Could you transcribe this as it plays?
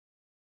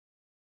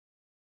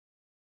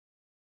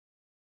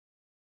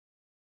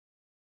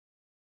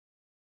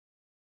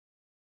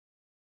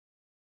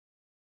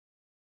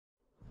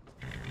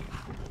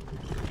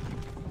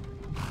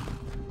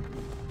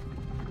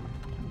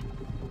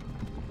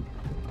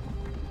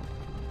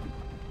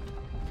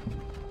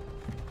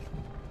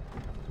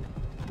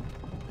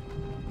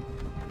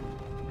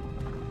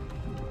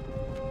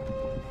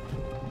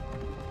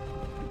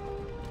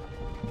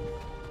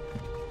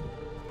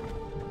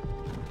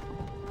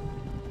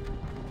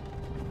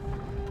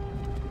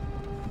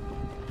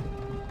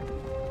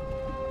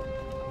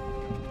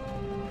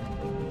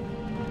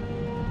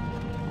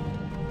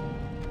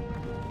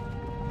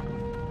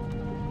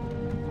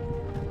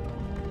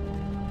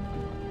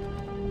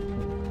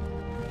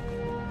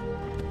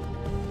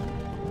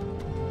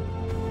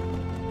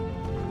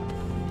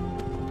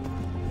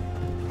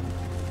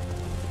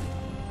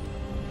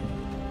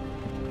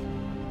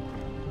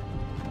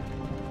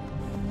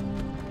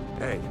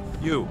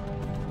You're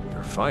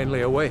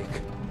finally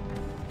awake.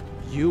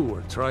 You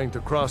were trying to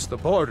cross the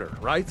border,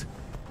 right?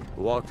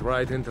 Walked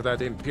right into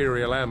that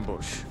Imperial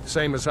ambush,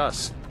 same as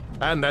us.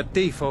 And that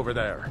thief over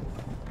there.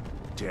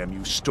 Damn you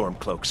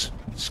Stormcloaks.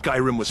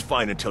 Skyrim was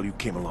fine until you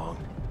came along.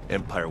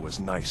 Empire was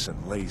nice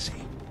and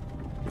lazy.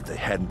 If they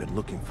hadn't been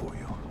looking for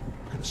you,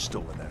 could have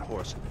stolen that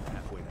horse and been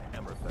halfway to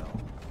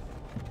Hammerfell.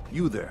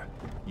 You there,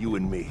 you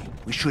and me,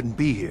 we shouldn't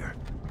be here.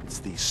 It's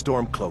these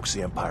Stormcloaks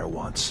the Empire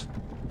wants.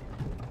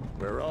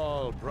 We're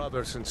all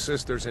brothers and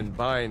sisters in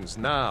binds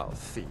now,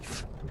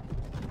 thief.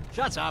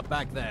 Shut up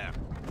back there.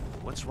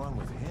 What's wrong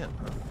with him,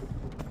 huh?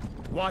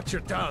 Watch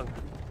your tongue.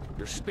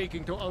 You're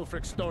speaking to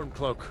Ulfric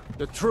Stormcloak,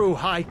 the true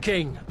High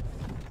King.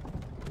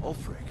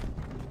 Ulfric?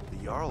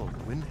 The Jarl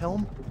of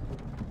Windhelm?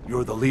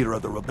 You're the leader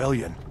of the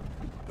rebellion.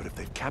 But if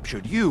they've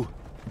captured you...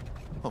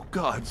 Oh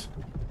gods,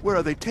 where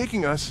are they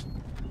taking us?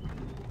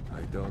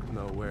 I don't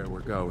know where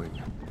we're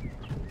going,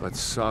 but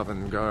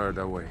Sovngarde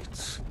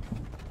awaits.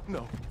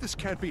 No, this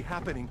can't be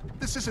happening.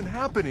 This isn't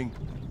happening.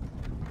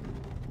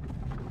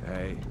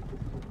 Hey,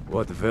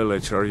 what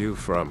village are you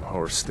from,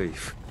 horse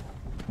thief?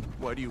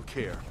 Why do you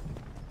care?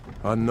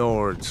 A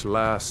Nord's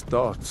last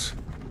thoughts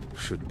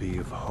should be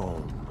of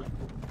home.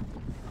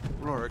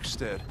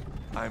 Rorikstead.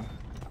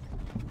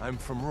 I'm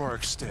from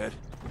Rorikstead.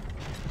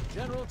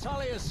 General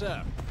Tullius,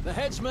 sir. The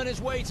headsman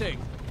is waiting.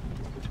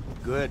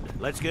 Good.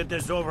 Let's get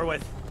this over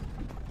with.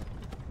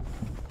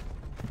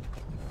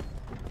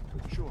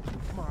 Sure.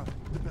 Mara,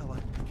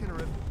 Debella,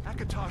 Kinneret,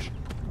 Akatosh,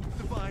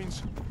 the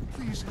Vines.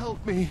 Please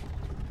help me.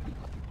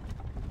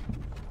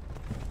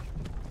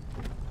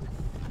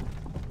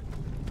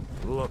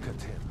 Look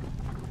at him.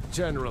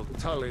 General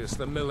Tullius,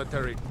 the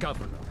military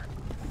governor.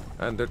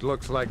 And it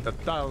looks like the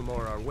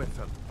Thalmor are with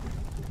him.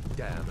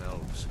 Damn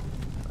elves.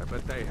 I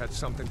bet they had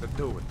something to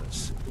do with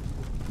this.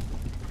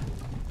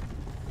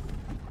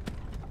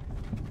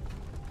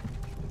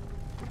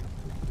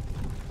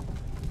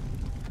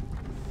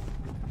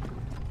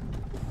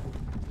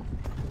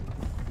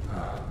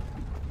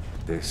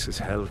 This is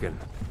Helgen.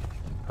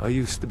 I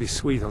used to be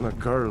sweet on a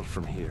girl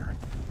from here.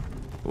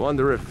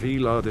 Wonder if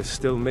Vilod is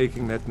still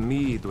making that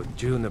mead with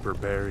juniper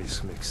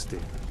berries mixed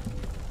in.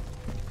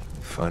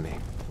 Funny.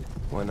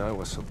 When I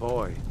was a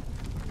boy,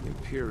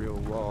 Imperial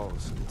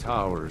walls and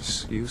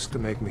towers used to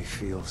make me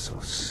feel so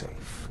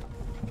safe.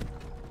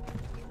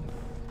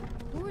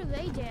 Who are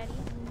they, Daddy?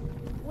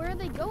 Where are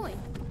they going?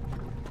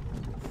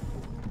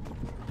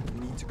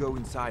 You need to go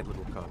inside,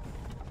 little cub.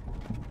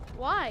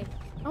 Why?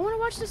 I want to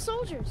watch the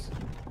soldiers.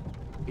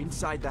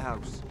 Inside the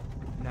house.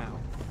 Now.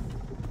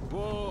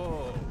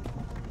 Whoa!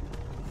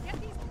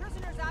 Get these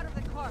prisoners out of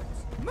the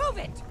carts! Move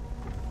it!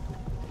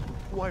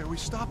 Why are we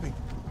stopping?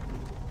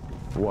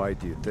 Why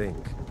do you think?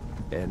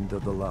 End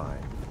of the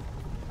line.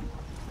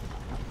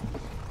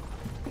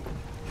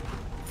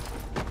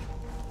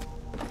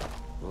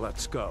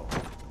 Let's go.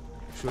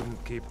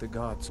 Shouldn't keep the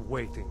gods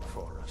waiting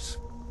for us.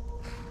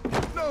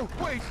 No,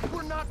 wait!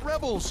 We're not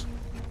rebels!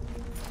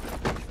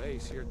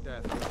 Face your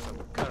death with some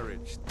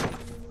courage, thief.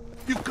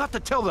 You've got to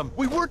tell them!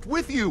 We weren't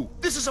with you!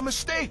 This is a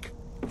mistake!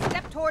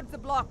 Step towards the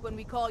block when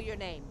we call your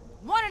name.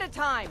 One at a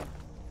time!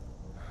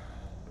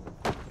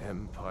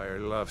 Empire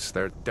loves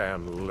their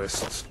damn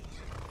lists.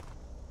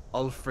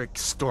 Ulfric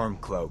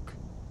Stormcloak,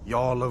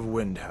 Jarl of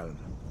Windhelm.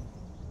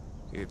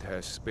 It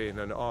has been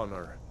an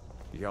honor,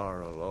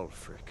 Jarl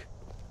Ulfric.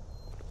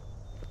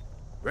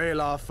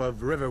 Ralof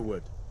of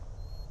Riverwood.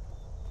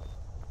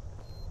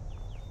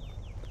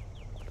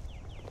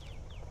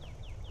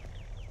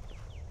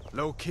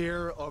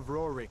 Lokir of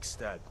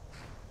Rorikstead.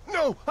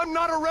 No! I'm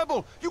not a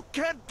rebel! You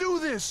can't do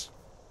this!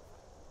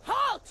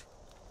 Halt!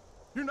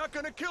 You're not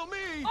gonna kill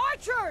me!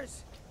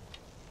 Archers!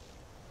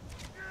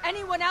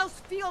 Anyone else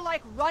feel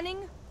like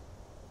running?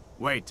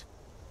 Wait.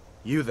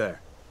 You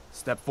there.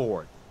 Step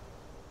forward.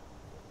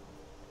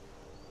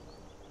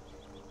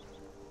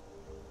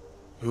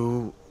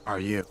 Who are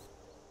you?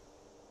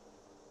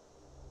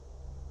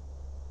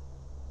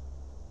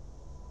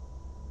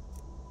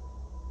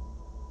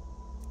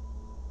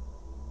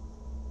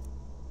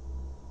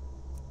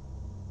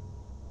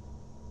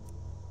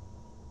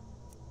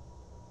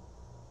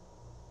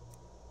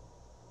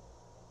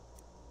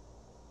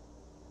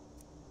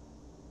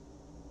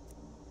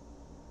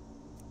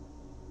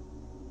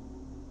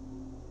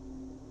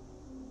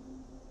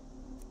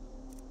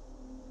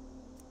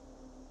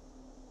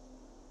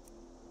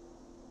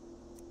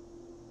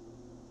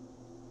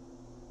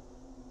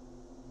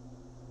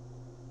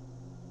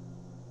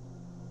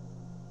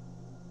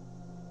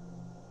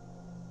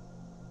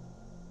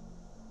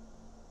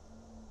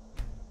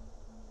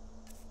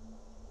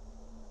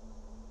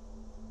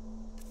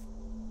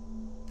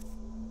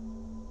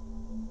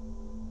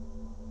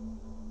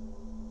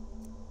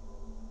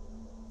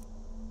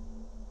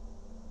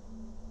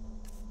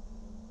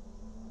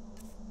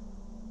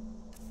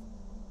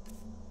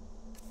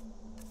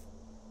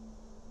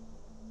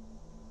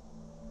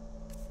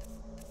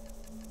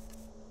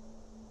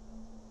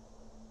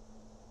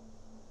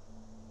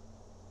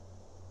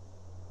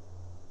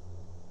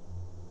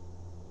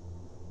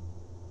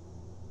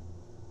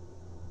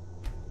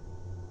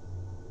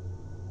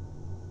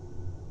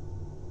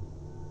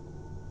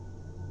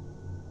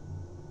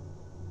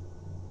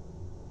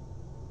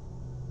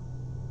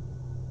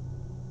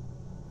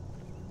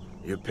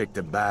 You picked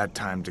a bad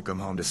time to come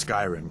home to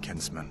Skyrim,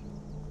 kinsman.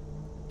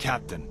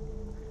 Captain,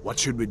 what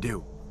should we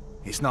do?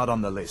 He's not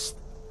on the list.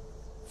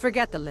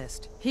 Forget the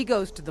list. He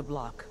goes to the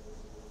block.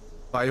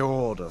 By your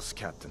orders,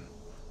 Captain.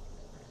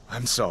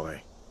 I'm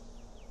sorry.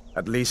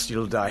 At least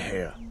you'll die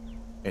here,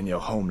 in your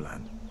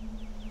homeland.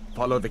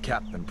 Follow the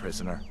captain,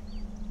 prisoner.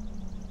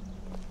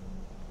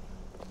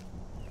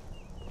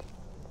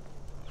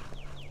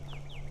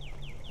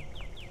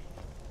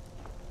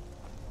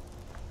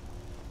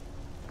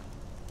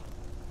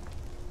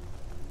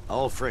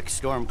 Ulfric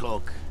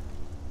Stormcloak.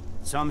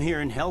 Some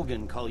here in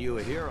Helgen call you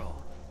a hero.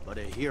 But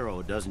a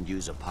hero doesn't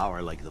use a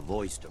power like the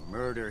voice to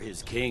murder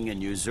his king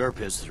and usurp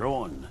his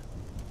throne.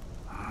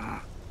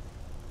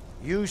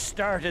 You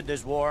started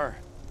this war,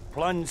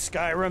 plunged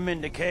Skyrim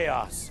into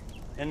chaos,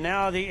 and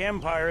now the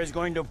Empire is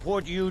going to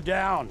put you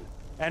down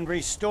and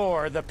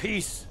restore the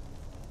peace.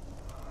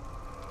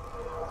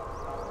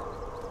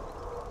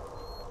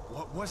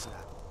 What was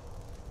that?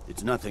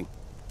 It's nothing.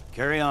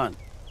 Carry on.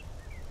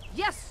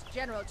 Yes,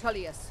 General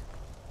Tullius.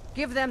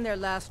 Give them their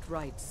last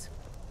rites.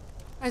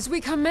 As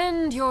we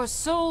commend your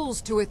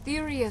souls to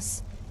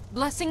Aetherius,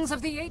 blessings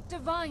of the eight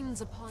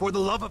divines upon For the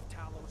love of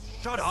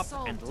Talos, shut up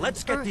Salt and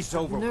let's get earth this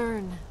of over with.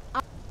 Nirn.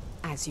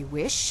 As you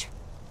wish.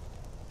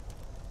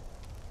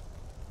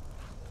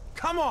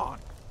 Come on!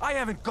 I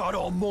haven't got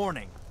all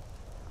morning.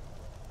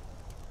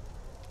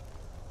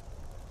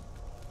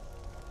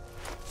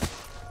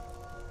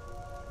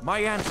 My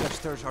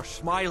ancestors are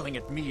smiling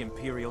at me,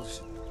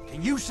 Imperials.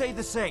 Can you say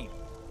the same?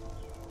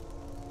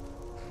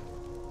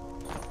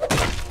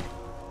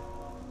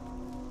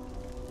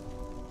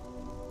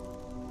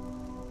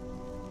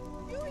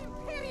 You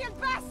Imperial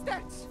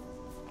bastards!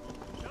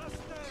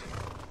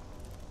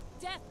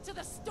 Death to the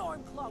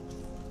Stormcloaks!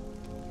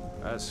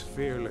 As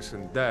fearless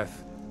in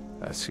death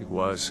as he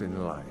was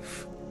in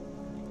life.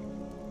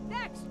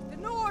 Next, the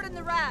Nord and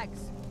the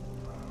Rags.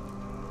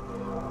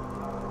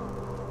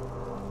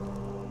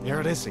 Here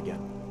it is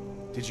again.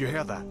 Did you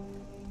hear that?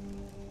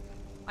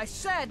 I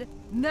said,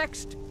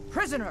 next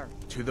prisoner.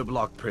 To the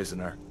block,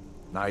 prisoner.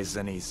 Nice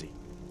and easy.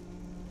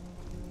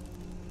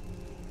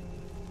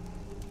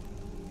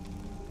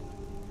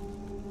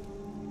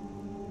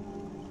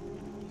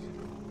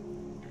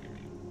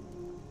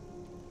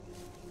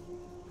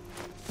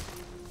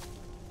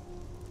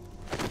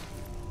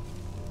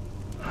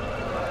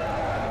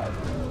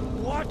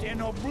 What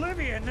in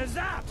oblivion is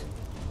that?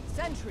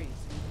 Sentries.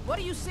 What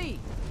do you see?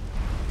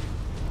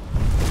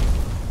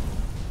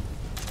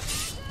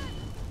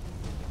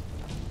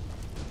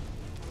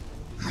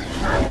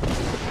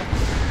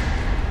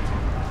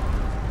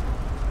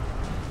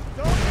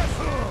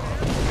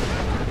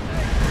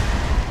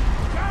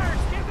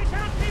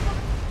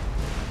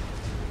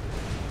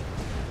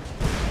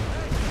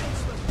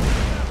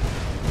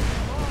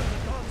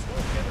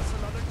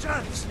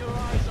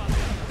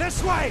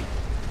 This way!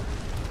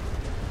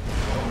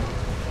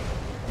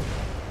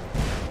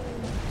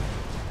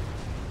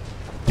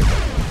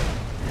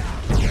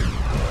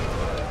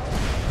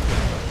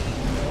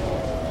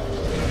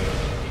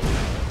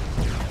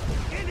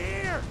 In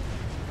here!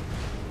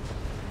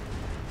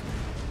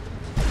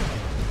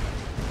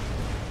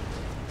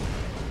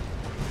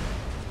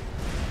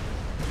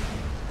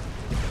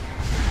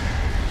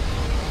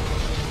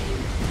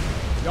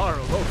 Jarl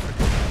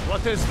Ulfric,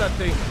 what is that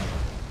thing?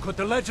 Could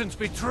the legends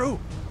be true?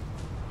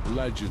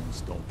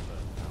 Legends don't burn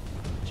down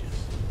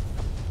bridges.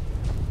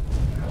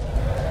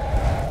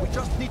 We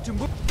just need to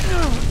move.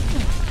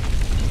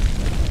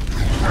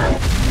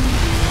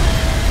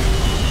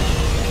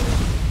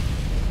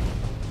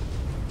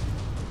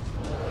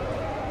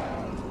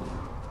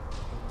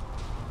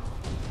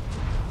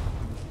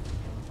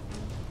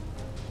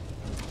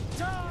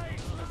 Die!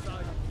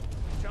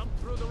 Jump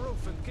through the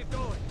roof and keep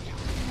going.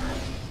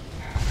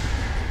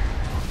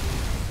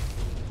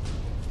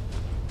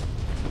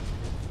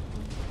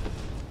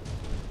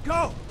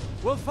 Go!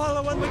 We'll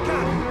follow when we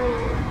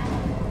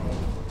can.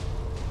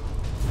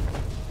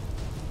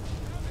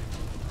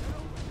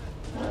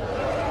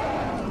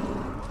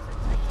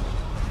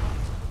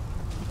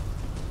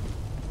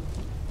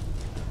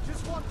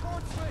 Just walk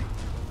towards me!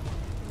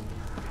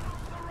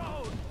 The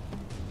road!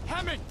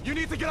 Hammond, you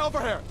need to get over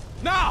here!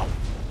 Now!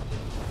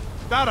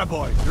 That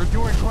boy, you're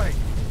doing great.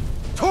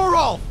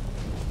 Torolf!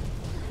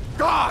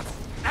 God!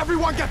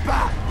 Everyone get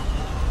back!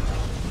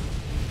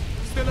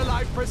 Still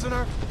alive,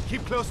 prisoner?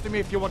 Keep close to me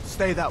if you want to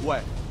stay that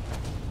way.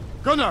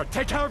 Gunnar,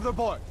 take care of the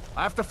boy.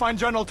 I have to find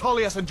General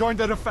Tullius and join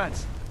the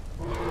defense.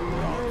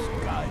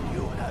 God,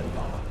 you had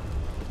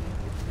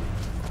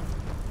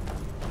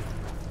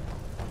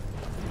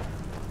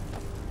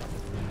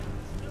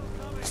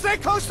Stay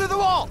close to the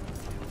wall!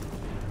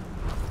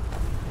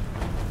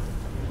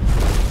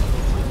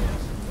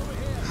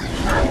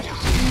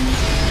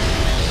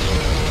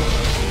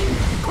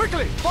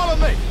 Quickly, follow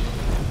me!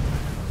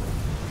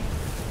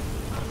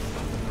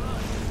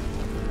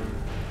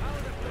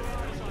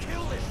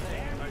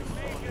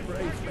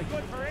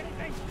 good for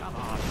anything. Come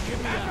on, give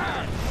me a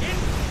hand.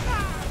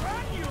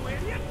 Run, you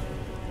idiot!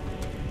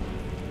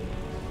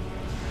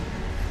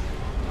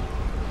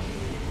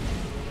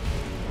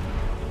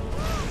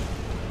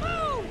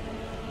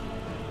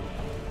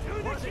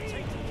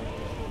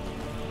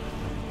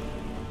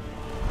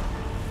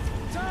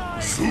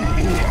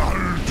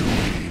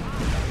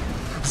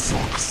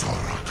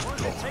 What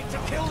does it take to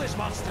kill this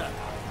monster?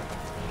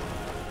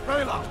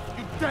 Raylo,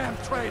 you damn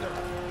traitor!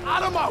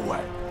 Out of my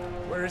way!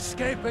 We're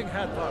escaping,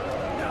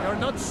 Hadvar. You're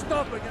not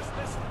stopping us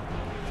this time.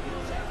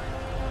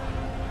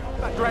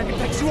 That dragon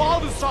takes you all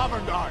to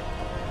Sovereign Guard!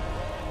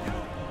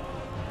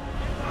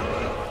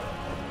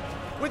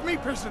 With me,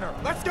 prisoner!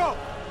 Let's go!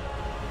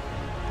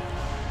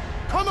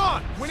 Come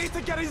on! We need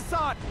to get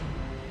inside!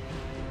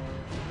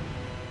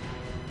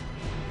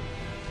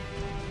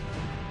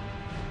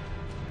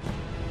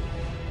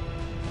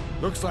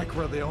 Looks like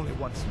we're the only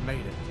ones who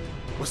made it.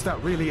 Was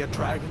that really a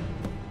dragon?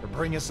 To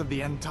bring us of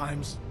the end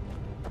times?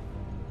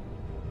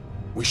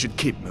 We should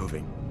keep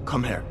moving.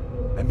 Come here.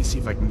 Let me see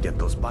if I can get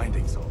those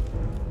bindings off.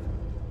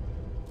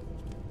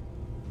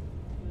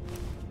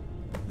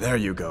 There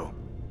you go.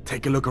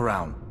 Take a look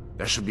around.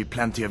 There should be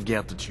plenty of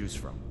gear to choose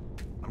from.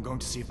 I'm going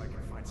to see if I can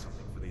find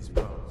something for these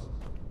pros.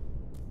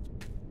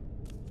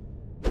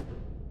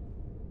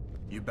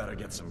 You better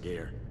get some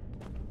gear.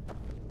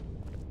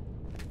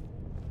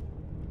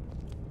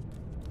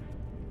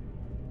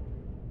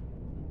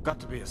 Got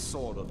to be a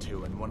sword or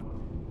two in one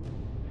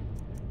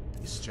of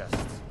these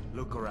chests.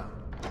 Look around.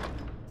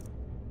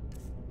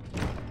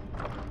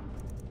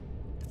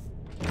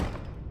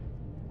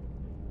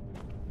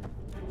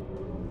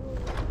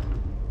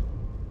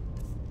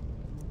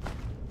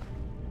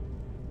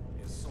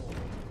 A sword or two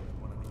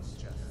in one of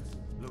these chests.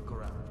 Look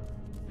around.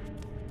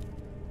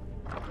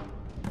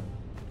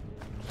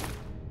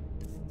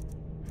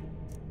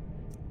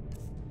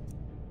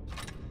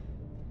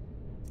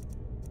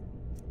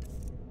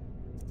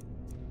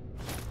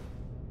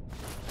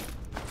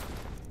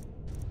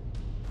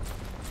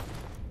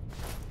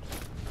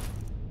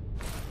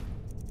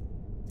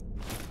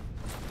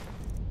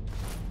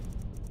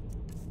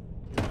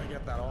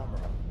 Get that armor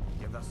up.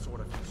 Give that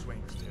sword a few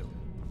swings, too.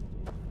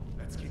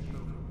 Let's keep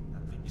moving.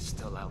 That thing is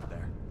still out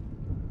there.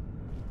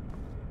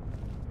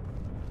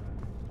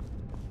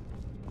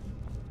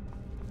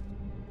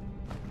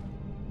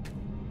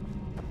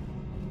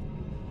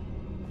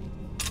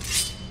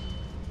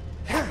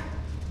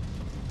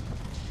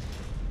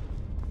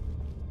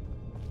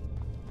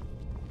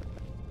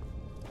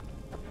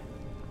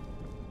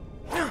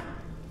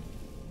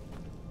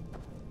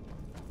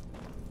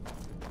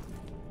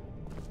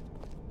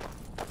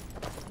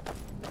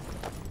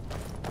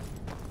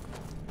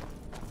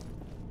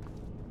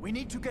 We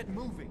need to get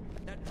moving.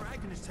 That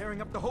dragon is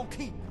tearing up the whole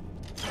keep.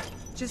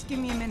 Just give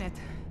me a minute.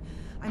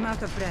 I'm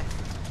out of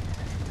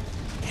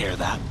breath. Hear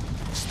that?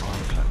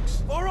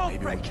 Stormcloaks. For all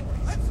Maybe we can...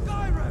 at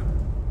Skyrim!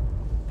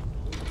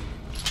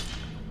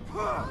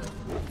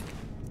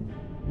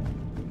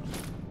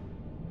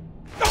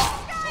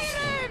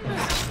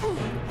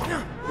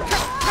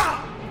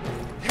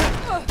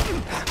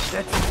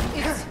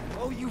 It's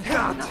Oh, you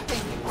got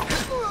nothing.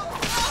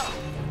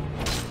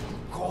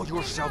 Call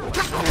yourself a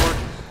lord.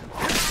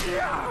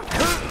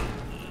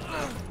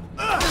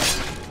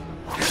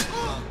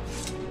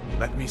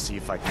 Let me see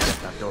if I can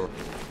get that door.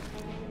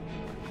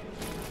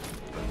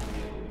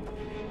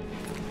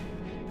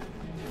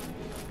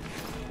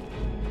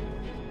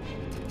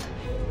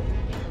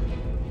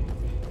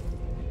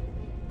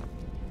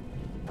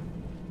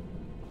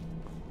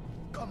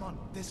 Come on,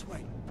 this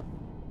way.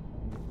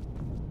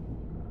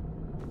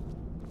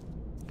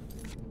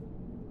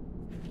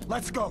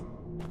 Let's go.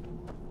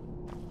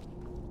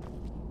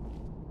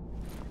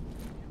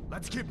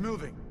 Let's keep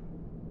moving.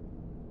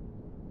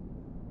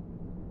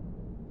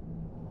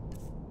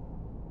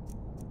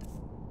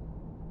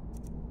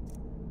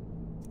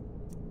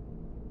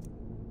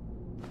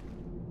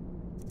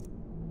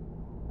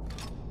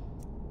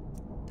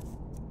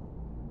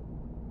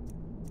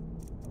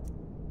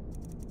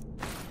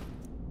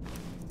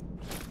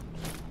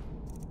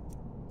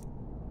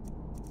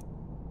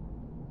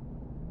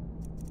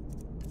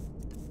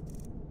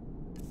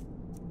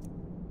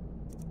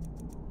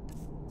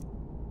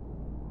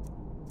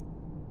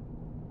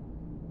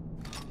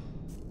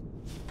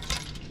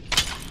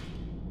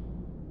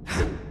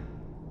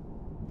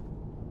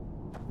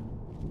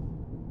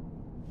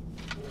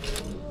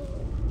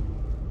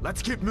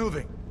 Let's keep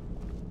moving.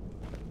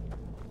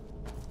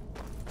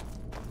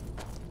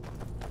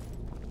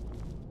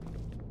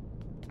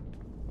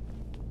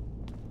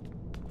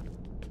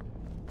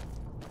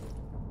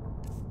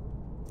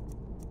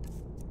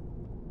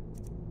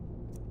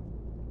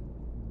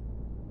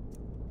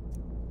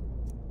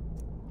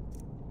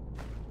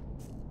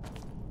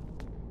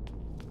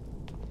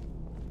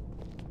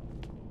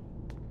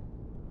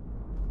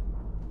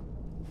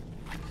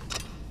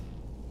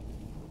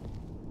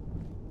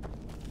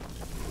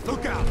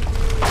 Look out!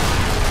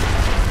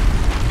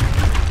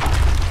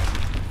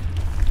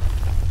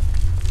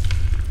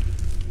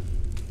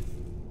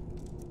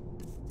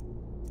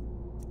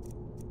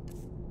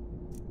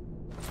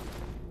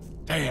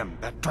 Damn,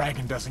 that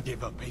dragon doesn't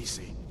give up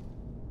easy.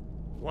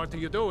 What are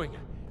you doing?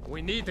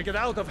 We need to get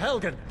out of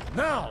Helgen,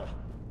 now!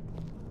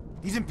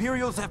 These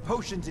Imperials have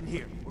potions in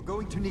here. We're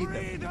going to need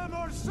them. Freedom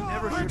or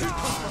Never should have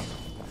come from.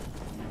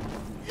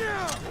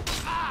 Yeah!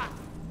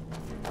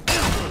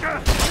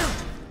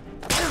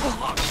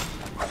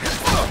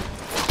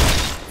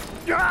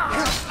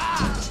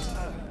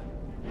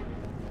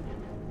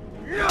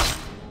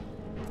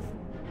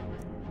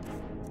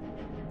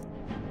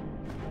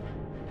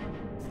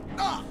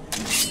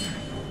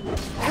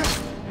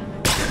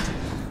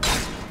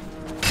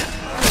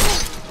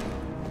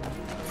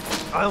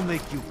 I'll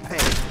make you pay.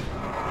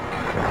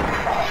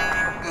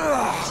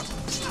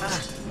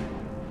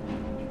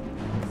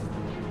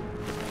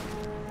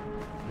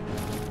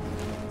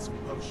 Some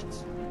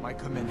potions. Might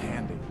come in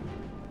handy.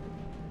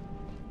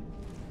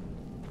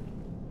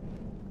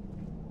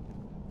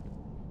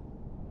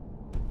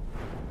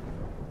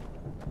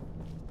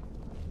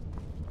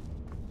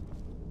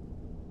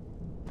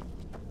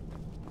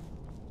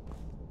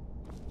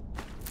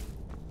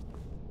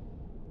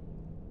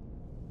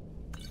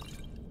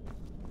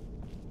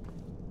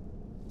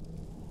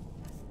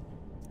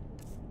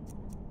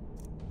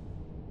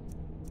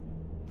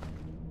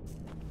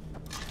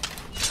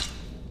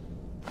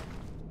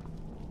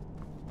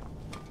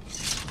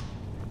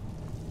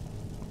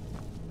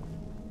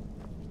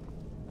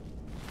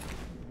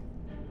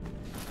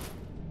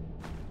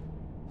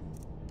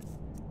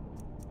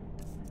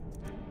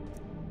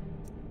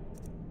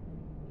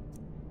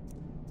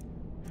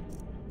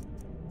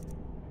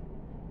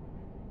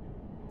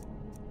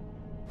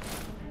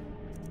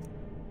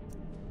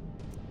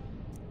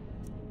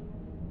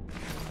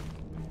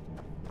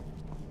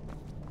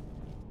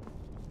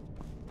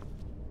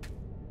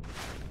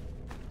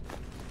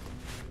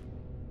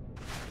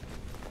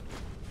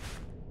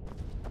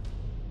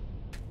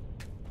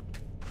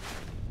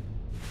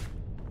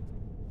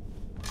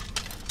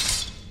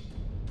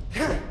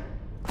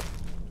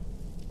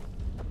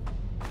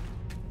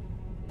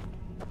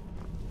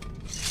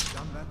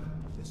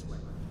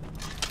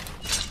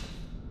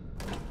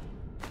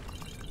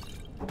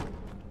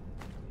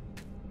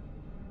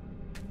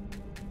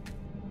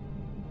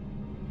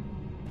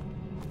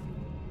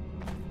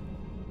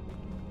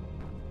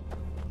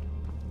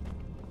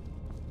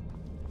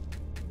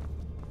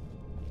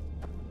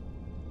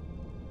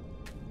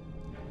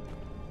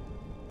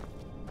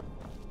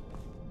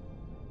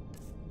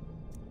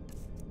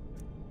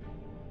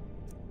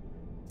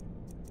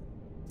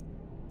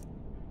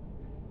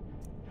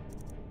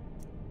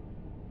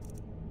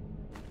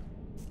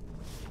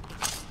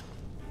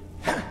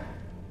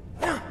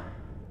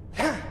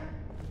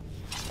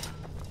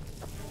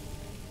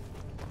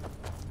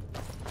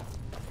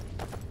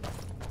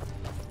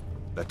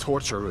 The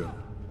torture room.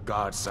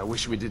 Gods, I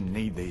wish we didn't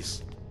need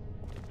these.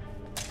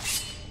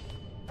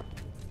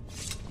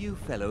 You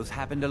fellows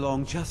happened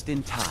along just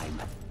in time.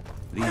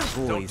 These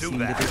boys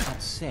seemed a bit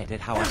upset at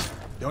how I...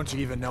 Don't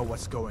you even know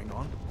what's going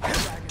on?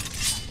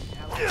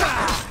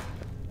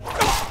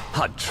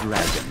 Hot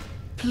dragon,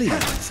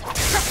 please,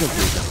 don't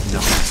make up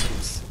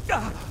nonsense.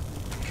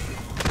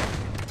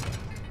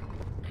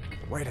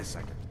 Wait a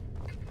second.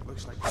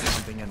 Looks like there's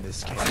something in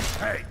this case.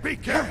 Hey, be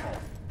careful!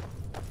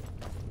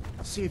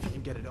 See if you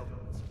can get it open.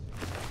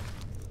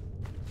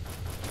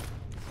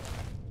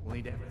 We'll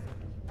need everything.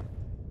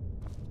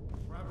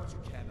 Grab what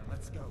you can and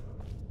let's go.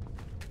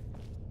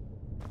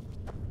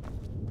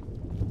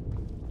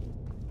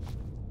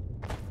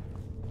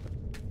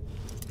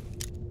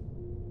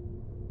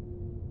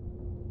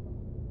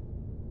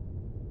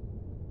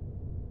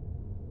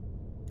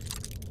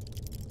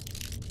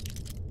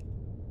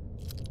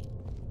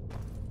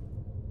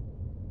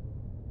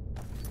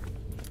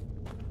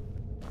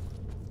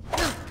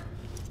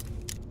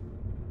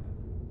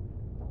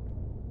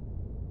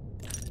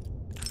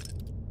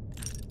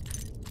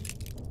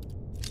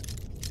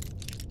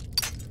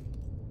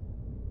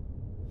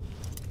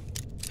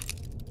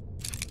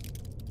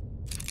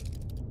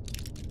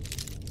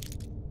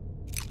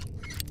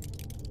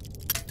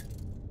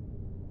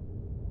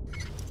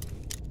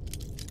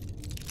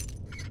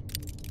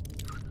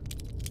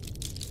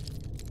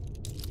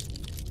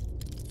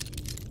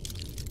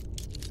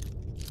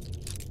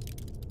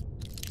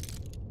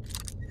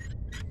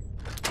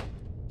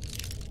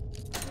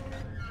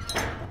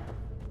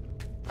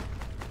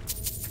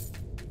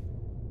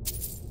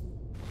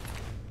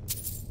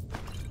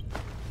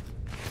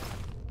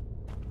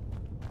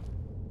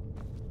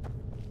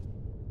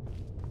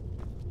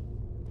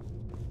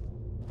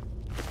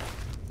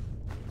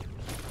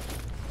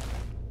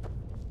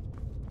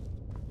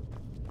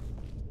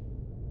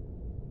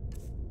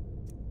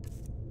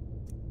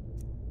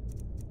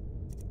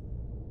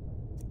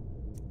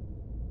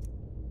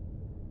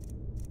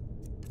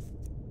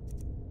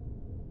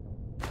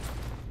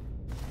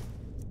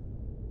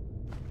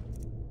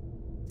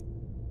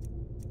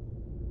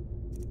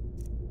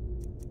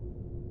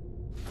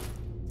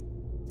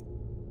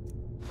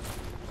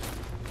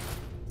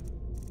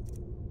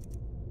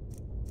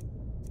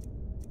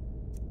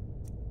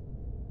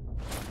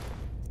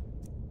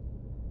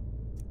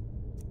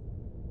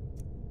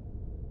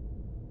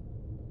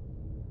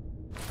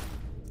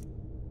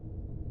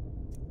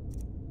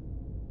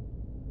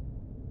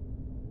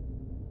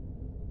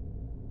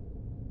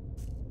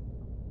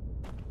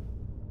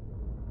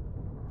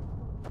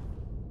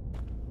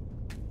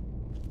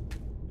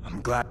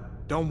 I'm glad.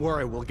 Don't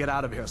worry, we'll get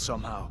out of here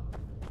somehow.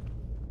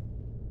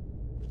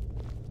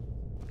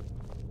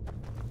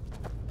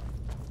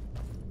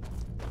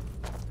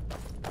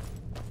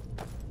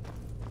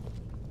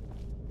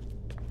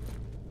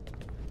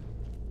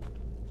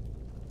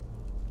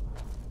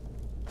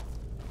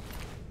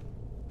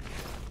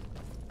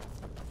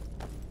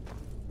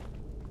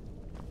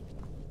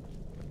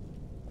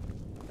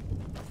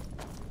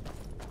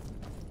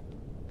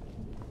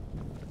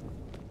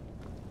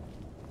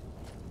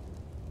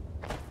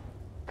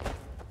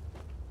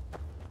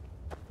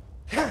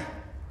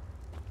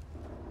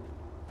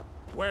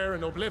 Where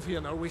in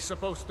Oblivion are we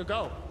supposed to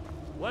go?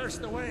 Where's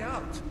the way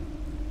out?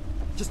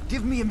 Just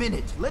give me a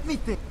minute. Let me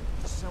think.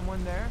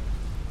 Someone there?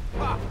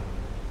 Ah!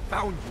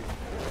 Found you.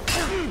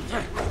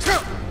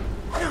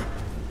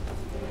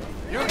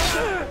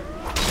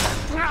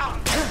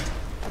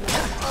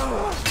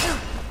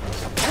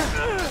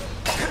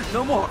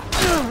 No more.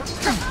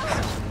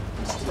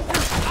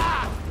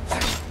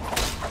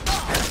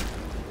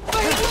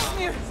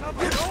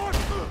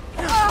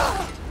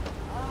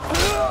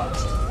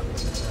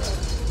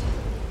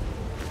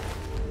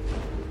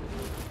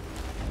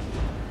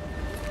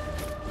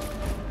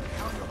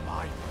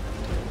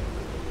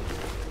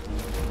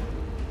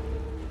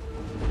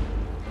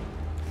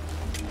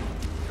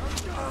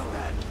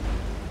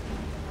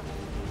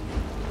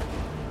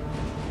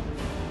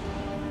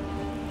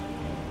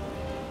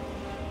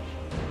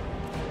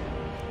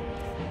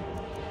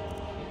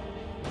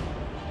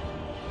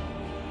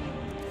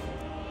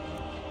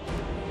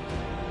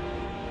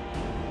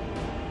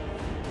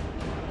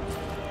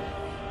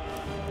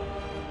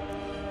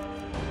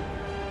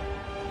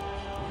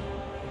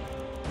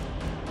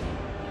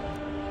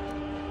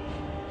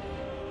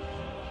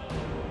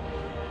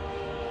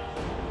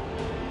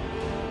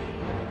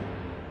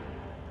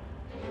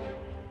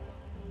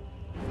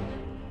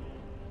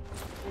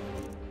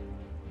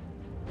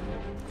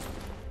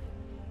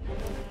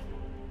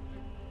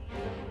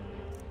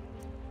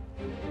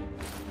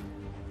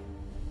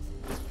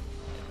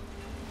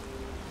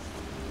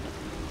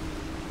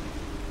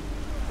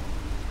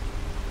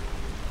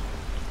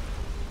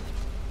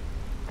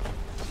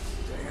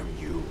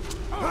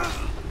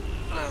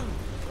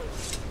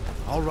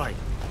 All right,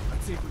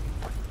 let's see if we can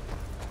find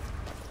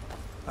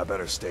I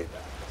better stay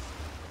back.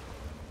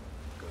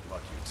 Good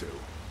luck, you two.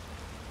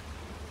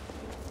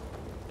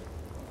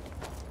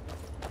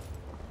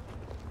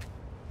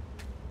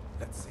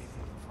 Let's see if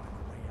we can find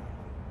a way out.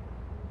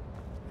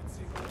 Let's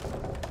see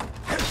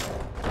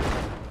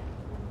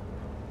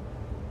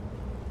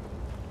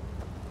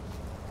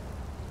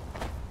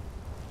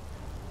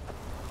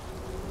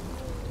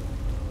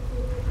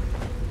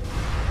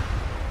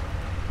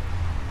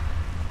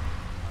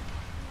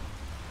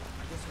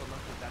I guess we're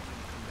lucky that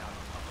didn't come down on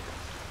top of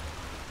us.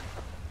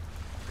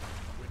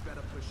 We'd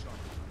better push on.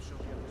 I'm sure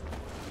the others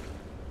will.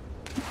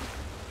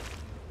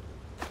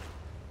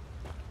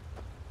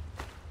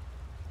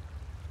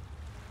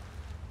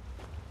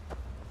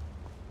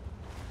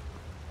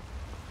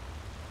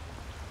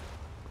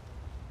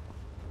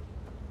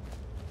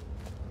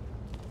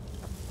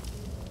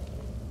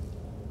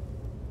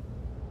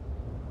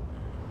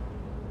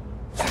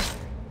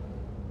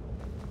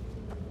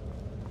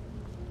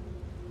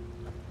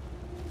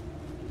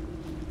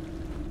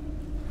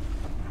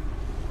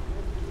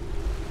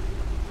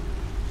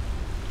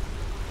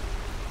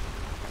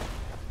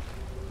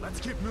 Let's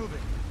keep moving.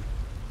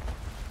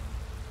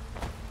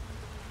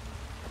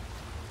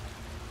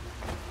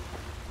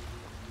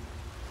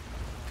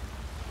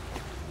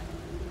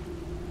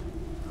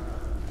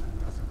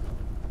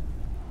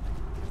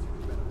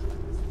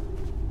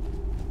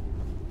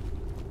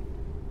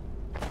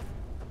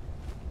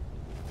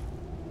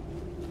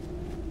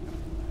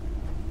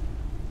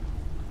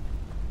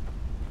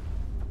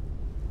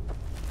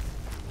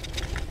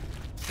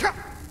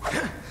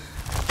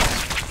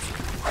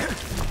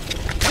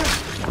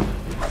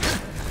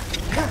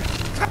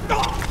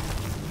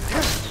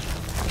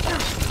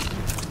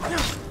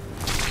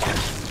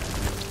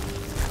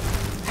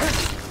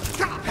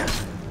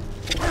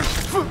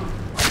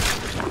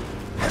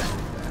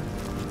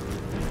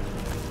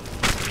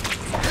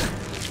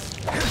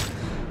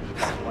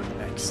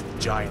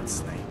 Giant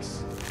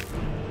snakes.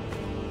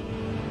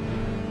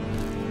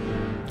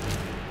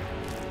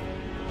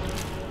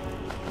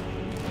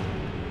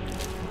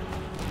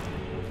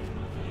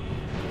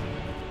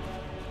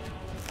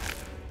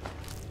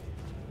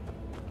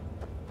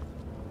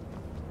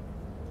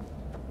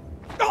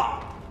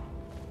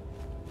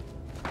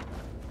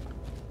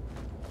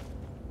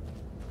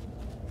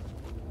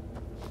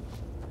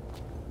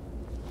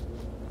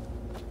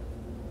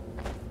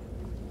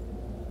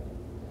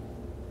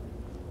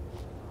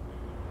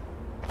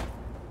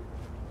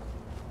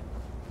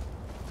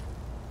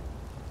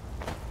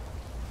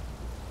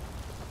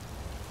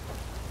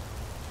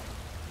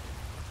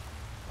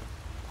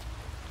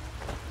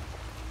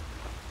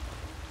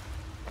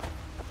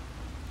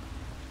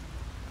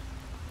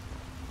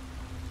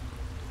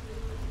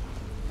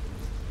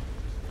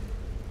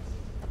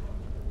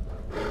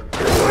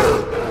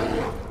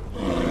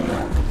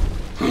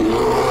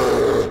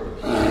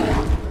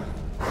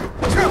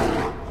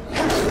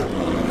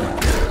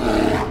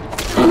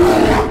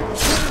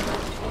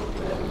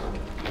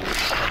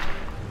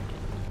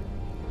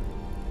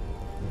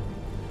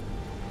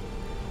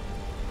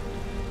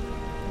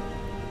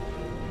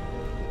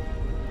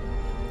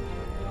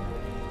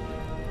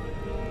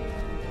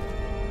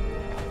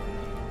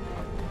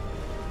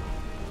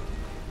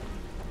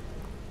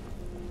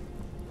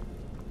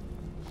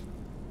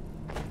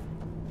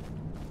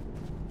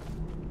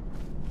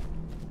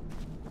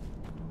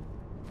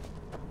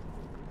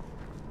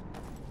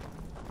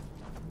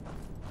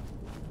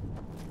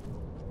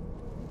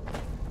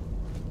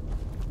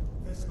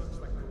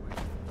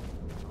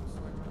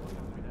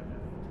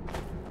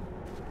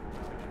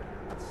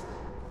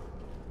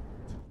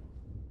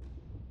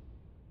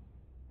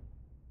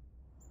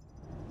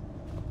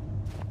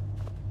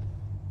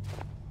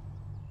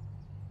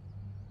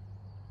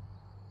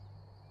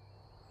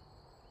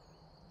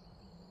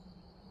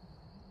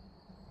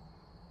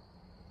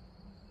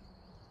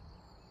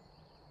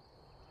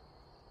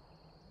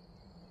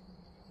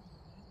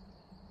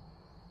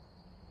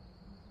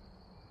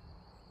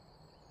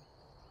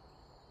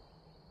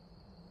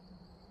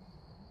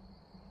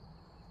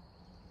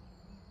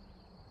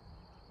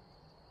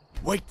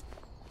 Wait!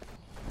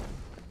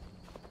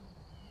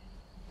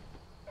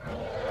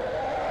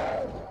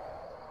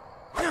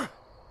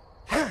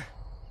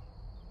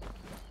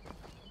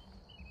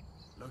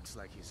 Looks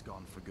like he's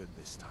gone for good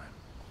this time.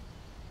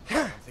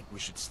 I think we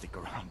should stick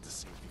around to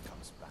see if he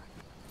comes back.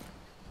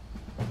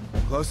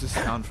 Closest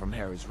town from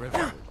here is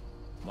Riverwood.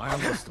 My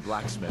uncle's the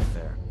blacksmith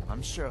there.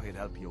 I'm sure he'd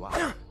help you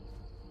out.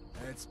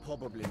 It's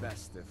probably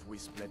best if we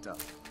split up.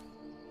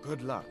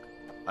 Good luck.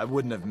 I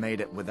wouldn't have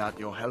made it without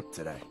your help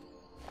today.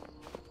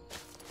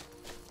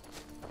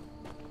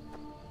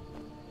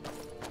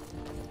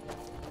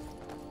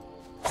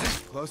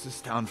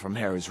 Closest town from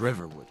here is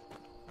Riverwood.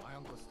 My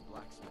uncle's the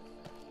blacksmith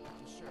there.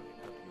 I'm sure he'd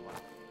help you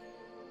out.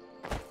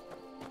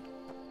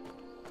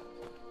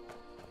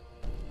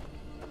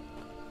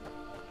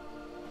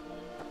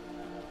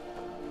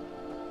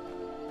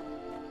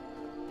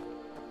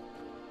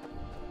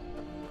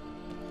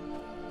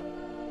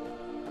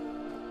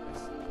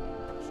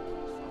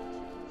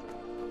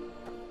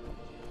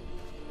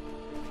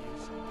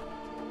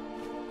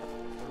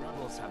 The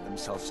rebels have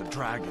themselves a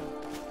dragon.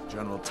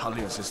 General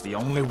Tullius is the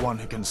only one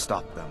who can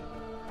stop them.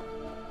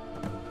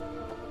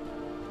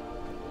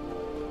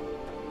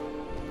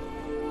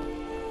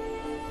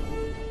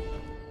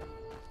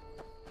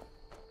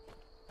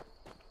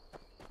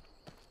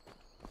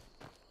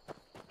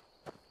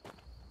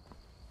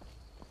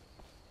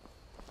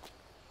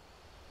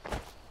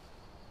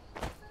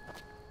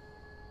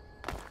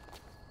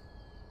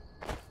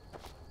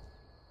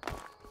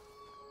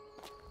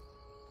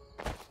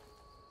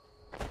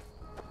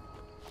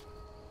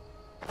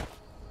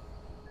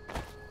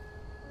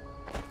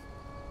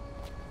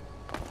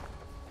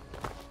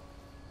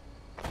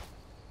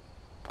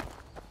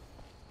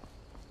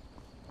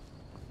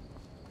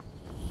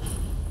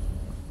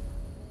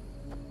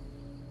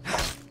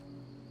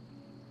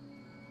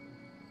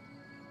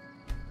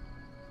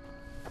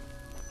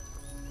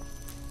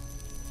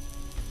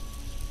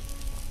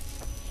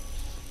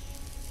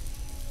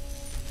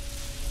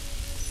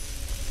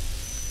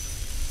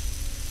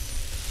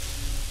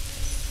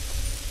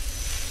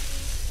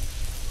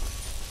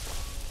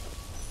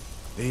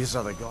 These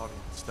are the Guardian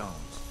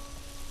Stones.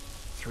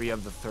 3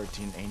 of the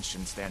 13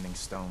 ancient standing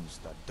stones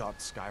that dot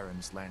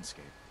Skyrim's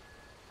landscape.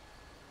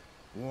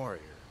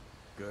 Warrior.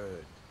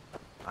 Good.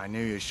 I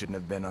knew you shouldn't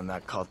have been on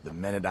that cult the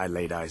minute I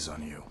laid eyes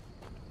on you.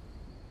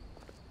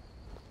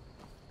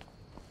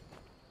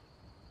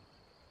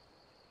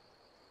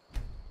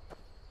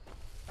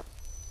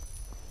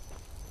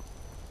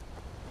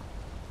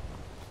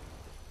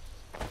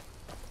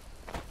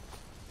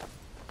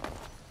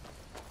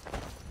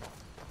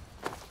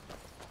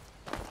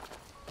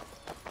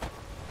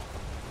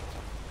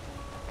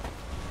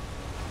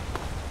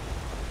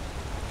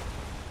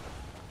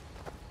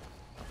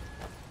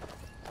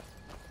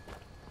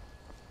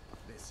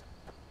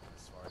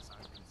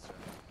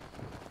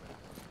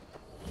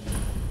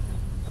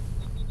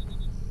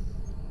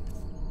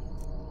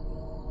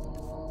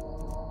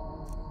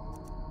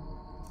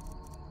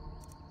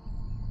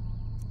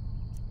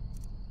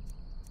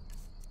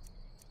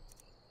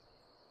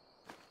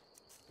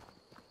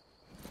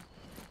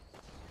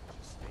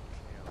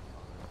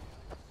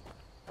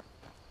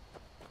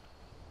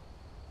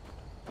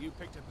 You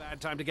picked a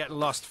bad time to get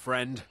lost,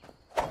 friend.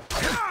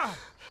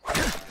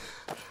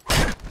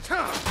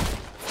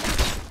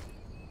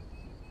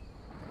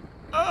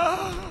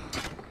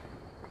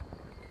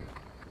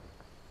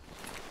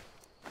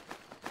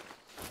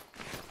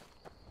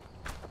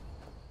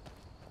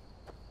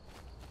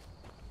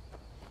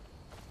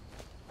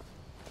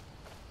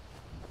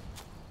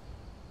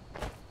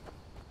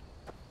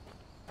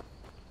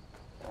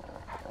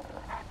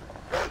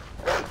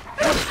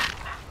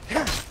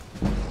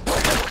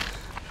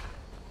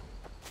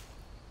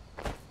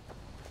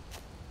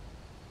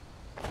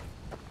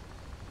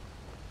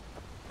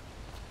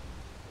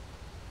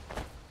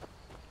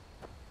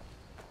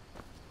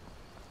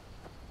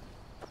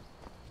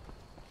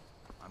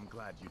 I'm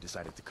glad you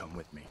decided to come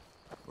with me.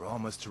 We're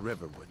almost to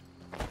Riverwood.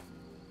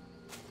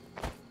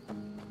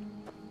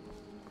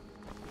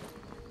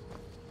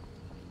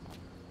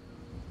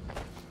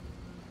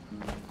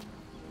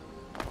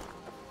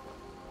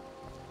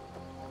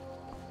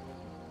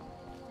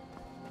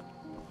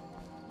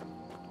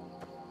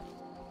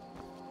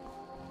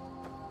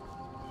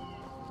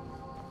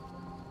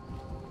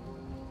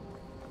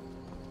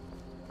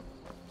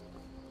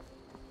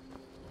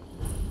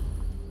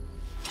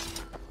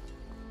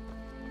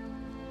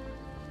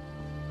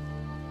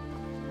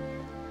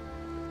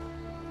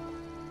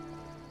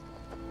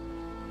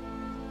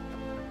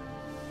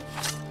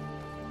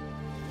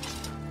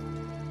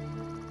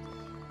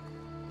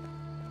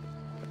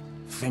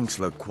 Things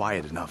look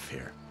quiet enough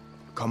here.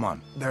 Come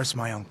on, there's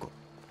my uncle.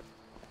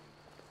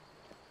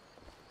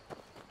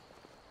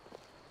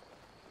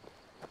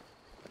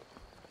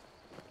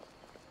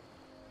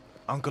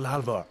 Uncle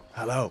Halvar,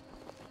 hello.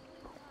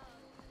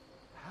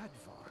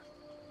 Hadvar,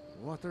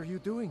 what are you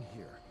doing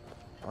here?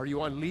 Are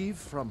you on leave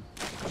from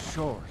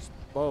shores,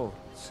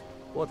 bones?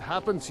 What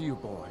happened to you,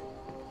 boy?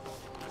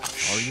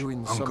 Are you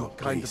in Uncle, some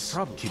kind please, of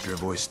trouble? keep your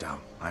voice down.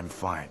 I'm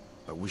fine.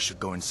 but we should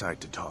go inside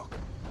to talk.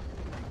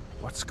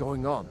 What's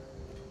going on?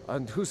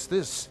 And who's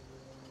this?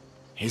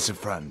 He's a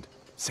friend.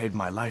 Saved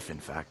my life, in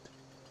fact.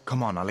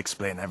 Come on, I'll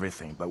explain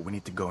everything, but we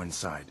need to go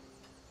inside.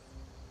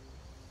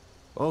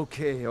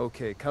 Okay,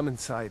 okay, come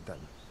inside then.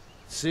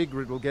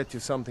 Sigrid will get you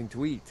something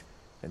to eat,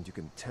 and you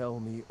can tell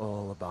me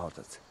all about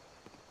it.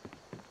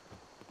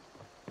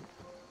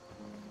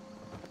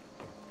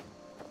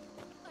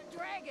 A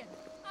dragon!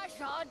 I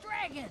saw a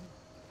dragon!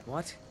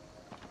 What?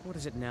 What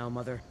is it now,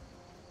 Mother?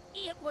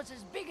 It was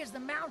as big as the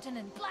mountain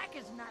and black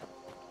as night.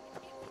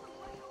 It flew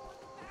right over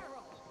the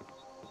barrel.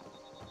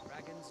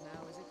 Dragons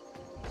now, is it?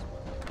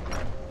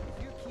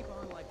 If you keep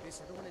on like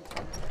this, everyone in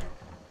town...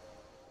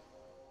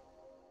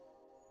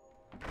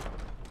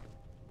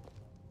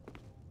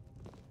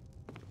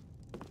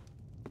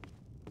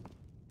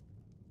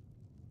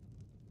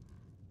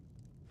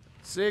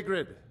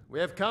 Sigrid, we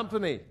have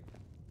company.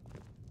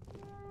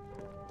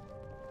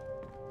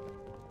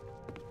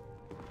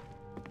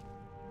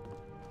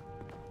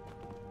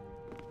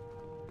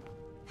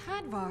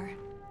 Hadvar,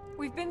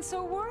 we've been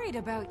so worried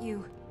about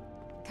you.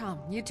 Come,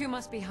 you two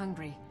must be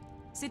hungry.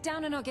 Sit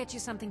down and I'll get you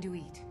something to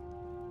eat.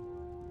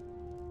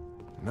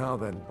 Now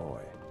then,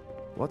 boy.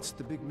 What's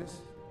the big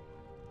miss?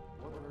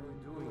 What are you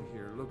doing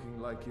here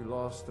looking like you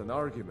lost an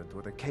argument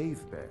with a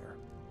cave bear?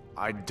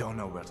 I don't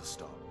know where to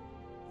stop.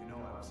 You know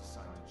I was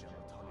assigned to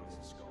General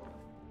Tullius' school.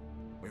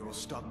 We were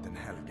stopped in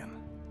Helgen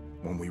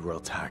when we were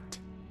attacked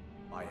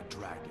by a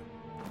dragon.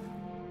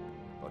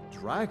 A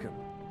dragon?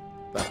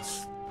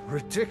 That's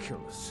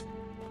ridiculous.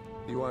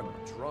 You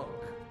aren't drunk,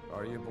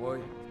 are you, boy?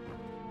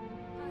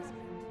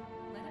 Husband,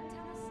 let him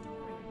tell a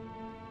story.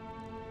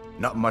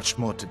 Not much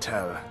more to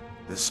tell.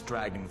 This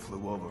dragon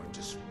flew over and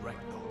just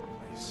wrecked the whole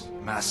place.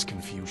 Mass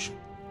confusion.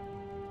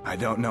 I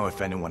don't know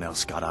if anyone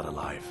else got out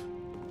alive.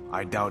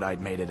 I doubt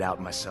I'd made it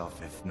out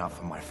myself if not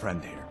for my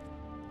friend here.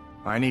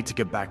 I need to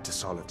get back to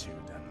Solitude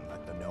and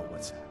let them know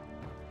what's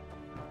happening.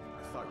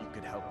 I thought you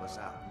could help us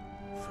out.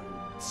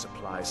 Food,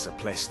 supplies, a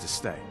place to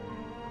stay.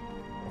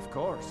 Of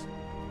course.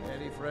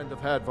 Any friend of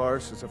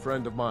Hadvar's is a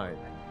friend of mine.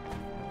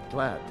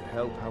 Glad to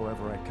help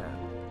however I can.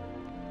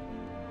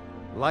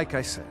 Like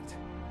I said,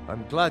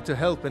 I'm glad to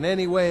help in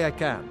any way I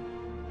can.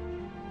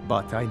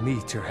 But I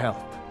need your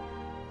help.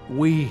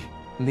 We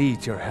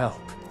need your help.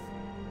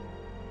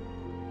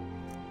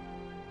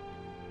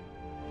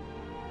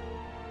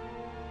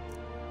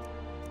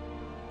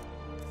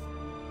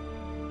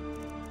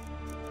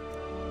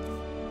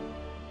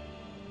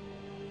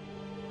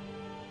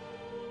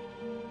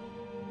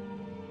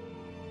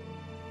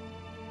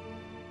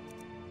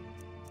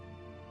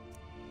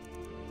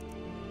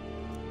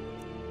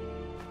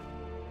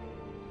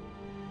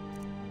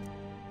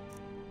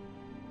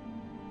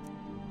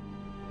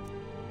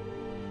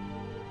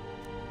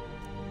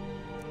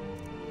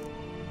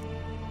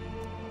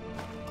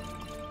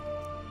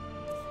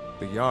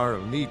 The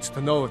Jarl needs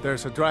to know if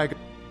there's a dragon.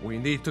 We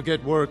need to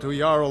get word to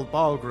Jarl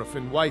Balgruuf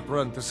in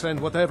Whiterun to send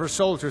whatever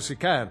soldiers he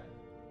can.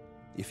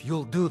 If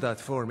you'll do that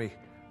for me,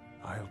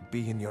 I'll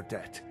be in your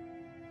debt.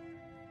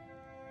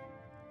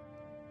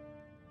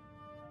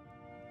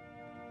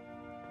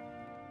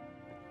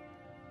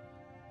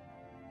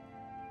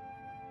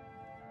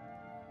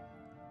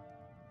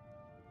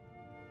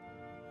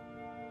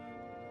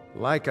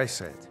 Like I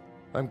said,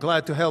 I'm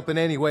glad to help in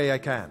any way I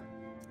can.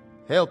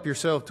 Help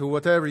yourself to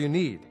whatever you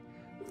need.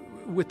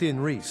 Within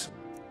reason.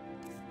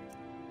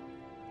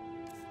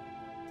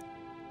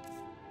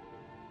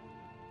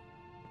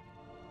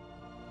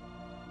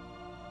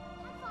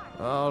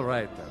 All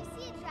right then. Did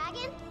you see a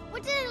dragon?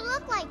 What did it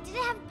look like? Did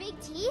it have big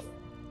teeth?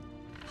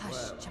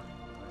 Hush, John.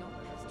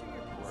 Don't pester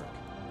your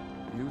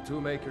cousin. You two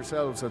make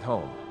yourselves at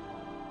home.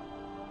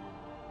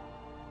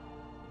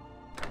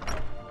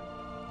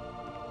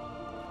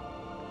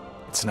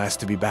 It's nice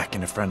to be back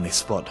in a friendly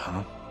spot,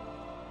 huh?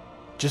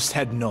 Just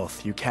head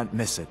north, you can't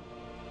miss it.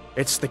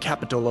 It's the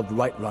capital of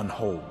Whiterun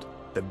Hold,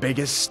 the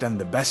biggest and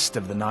the best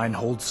of the 9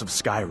 holds of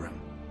Skyrim.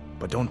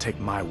 But don't take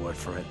my word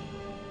for it.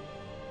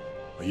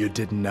 Oh, you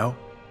didn't know?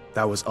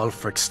 That was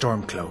Ulfric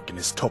Stormcloak and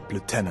his top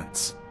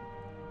lieutenants.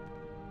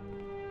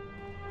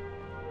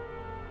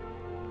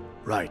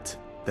 Right,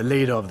 the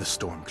leader of the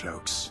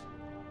Stormcloaks.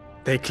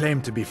 They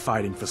claim to be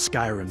fighting for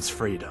Skyrim's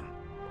freedom,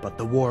 but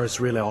the war is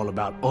really all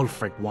about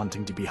Ulfric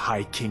wanting to be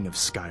High King of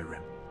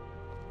Skyrim.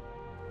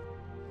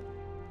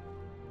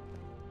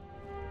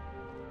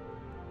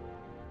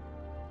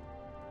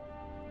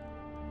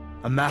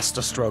 A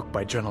masterstroke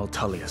by General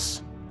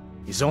Tullius.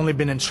 He's only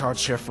been in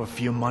charge here for a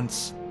few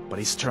months, but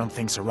he's turned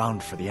things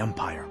around for the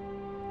Empire.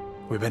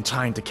 We've been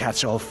trying to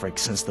catch Ulfric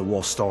since the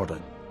war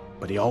started,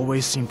 but he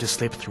always seemed to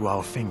slip through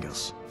our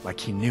fingers, like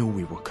he knew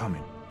we were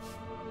coming.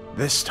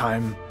 This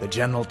time, the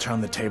General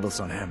turned the tables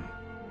on him.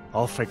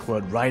 Ulfric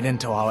rode right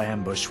into our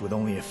ambush with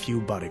only a few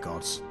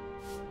bodyguards.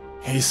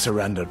 He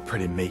surrendered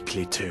pretty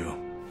meekly too.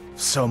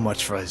 So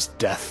much for his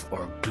death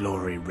or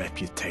glory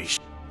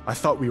reputation. I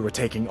thought we were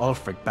taking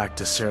Ulfric back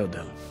to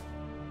Cyrodiil,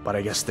 but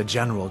I guess the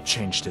General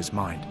changed his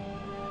mind.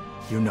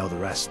 You know the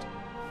rest.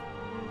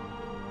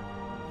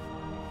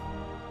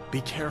 Be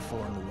careful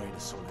on the way to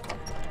Solitude.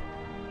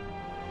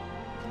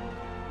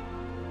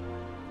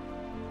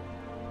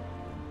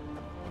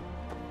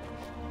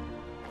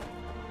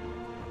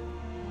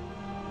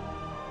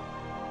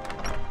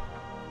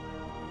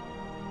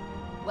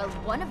 Well,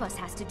 one of us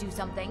has to do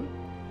something.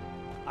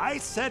 I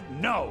said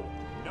no!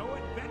 No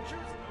adventures,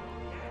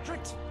 no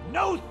theatrics,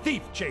 no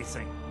thief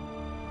chasing!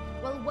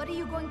 Well, what are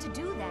you going to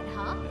do then,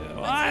 huh?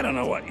 Well, I don't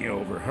know what you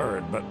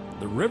overheard, but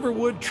the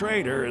Riverwood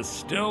Trader is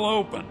still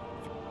open.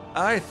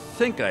 I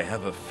think I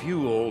have a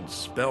few old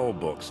spell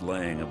books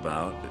laying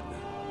about.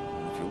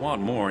 If you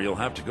want more, you'll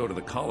have to go to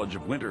the College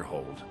of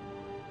Winterhold.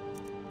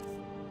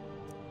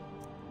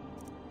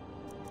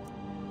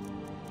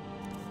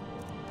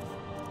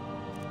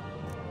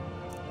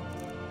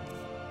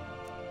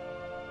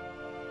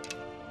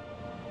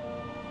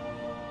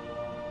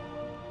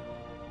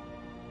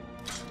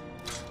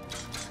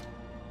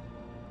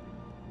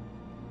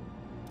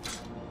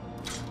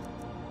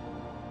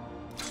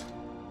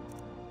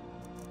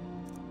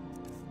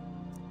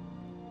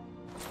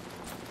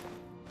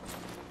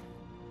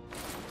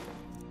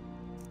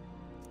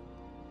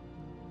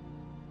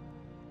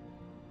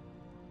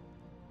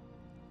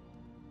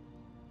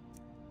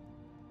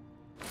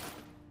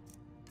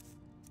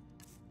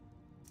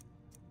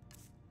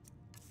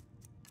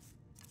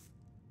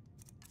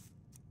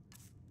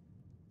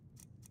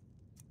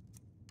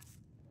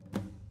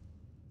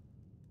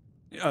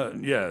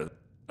 Yeah,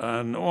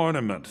 an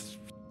ornament.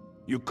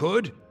 You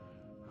could?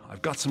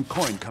 I've got some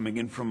coin coming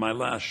in from my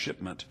last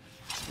shipment.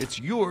 It's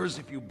yours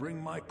if you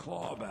bring my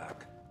claw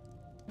back.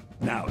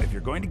 Now, if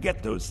you're going to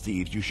get those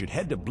thieves, you should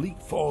head to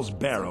Bleak Falls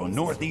Barrow,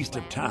 northeast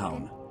of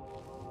town.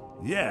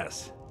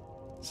 Yes.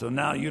 So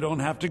now you don't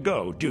have to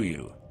go, do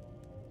you?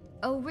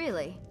 Oh,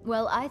 really?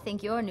 Well, I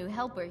think your new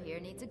helper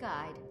here needs a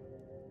guide.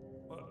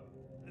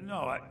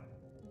 No,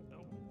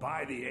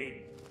 by the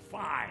 8,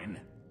 fine.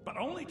 But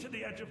only to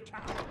the edge of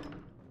town.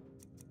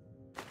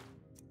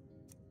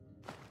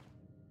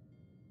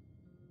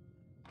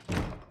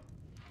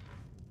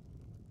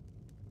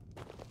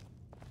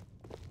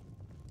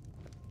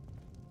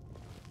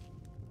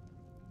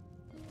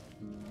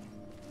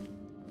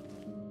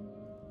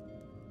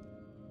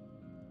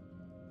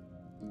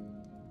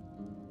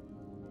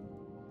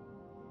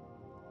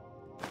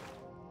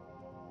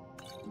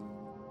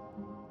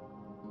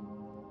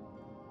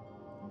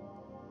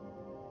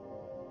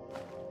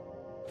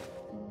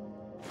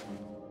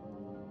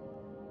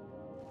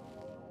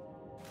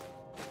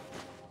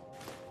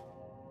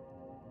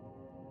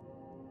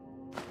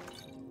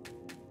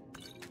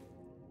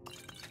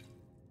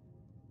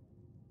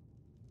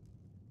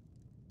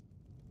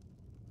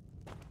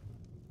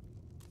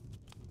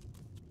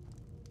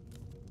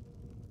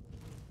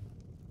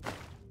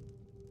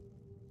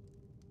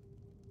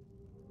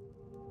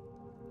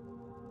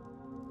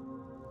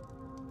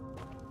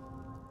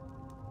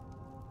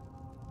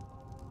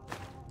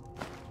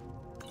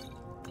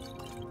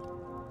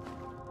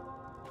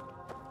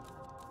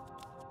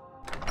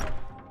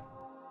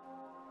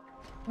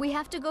 We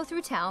have to go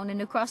through town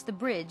and across the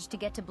bridge to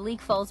get to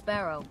Bleak Falls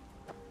Barrow.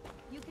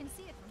 You can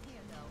see it from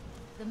here,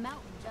 though. The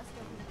mountain just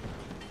over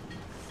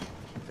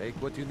there.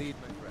 Take what you need,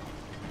 my friend.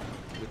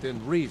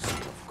 Within reason,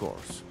 of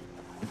course.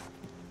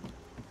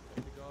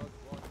 The gods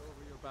watch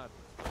over your battles,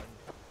 friend.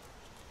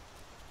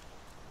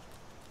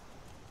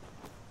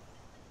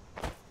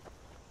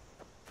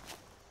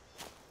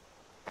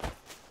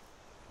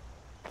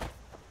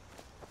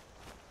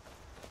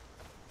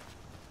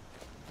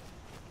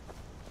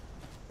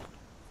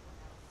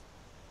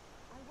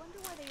 I wonder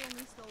why they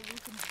only stole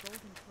Lucan's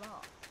golden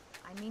claw.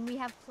 I mean, we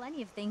have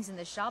plenty of things in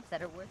the shop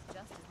that are worth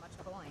just as much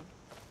coin.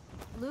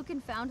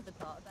 Lucan found the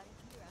claw about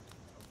a year after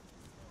he opened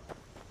the store.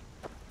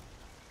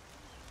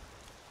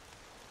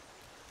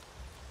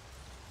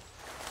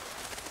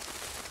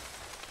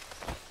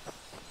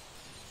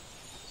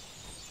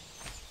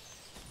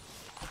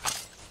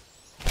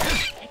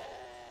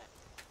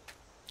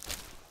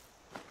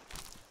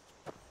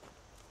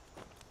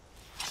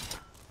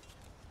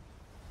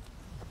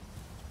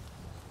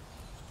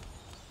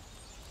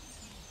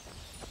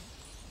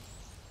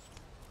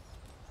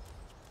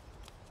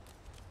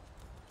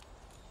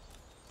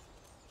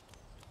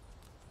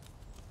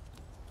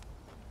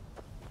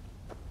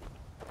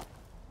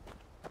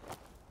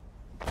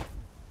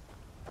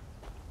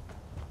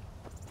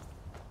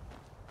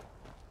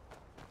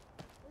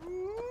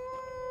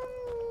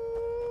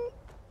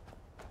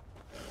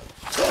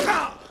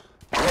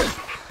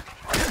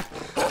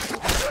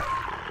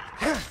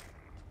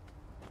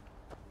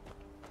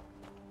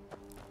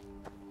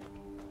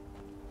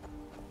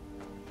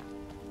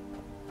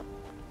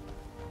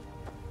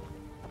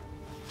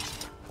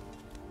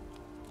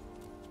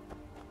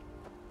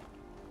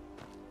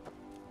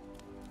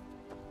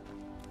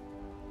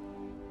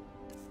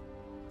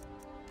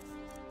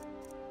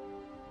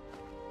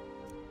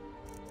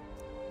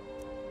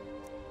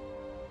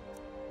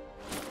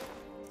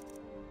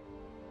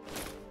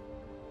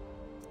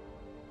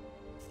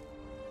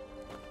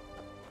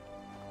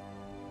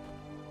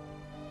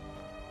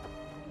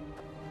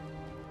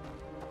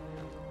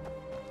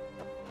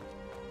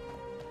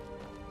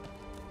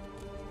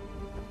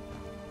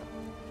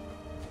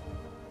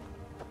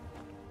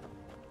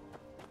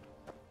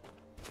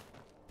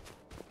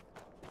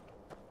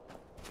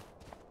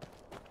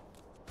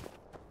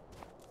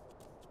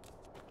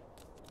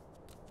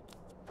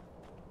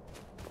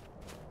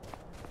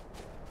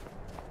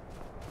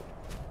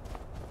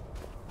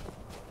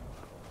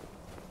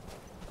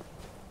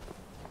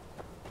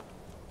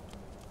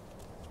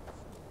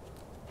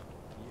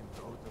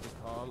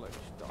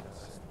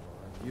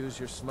 Use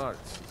your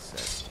smarts, he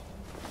said.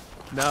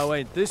 Now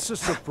ain't this a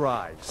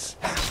surprise?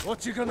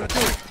 What you gonna do?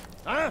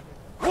 Huh?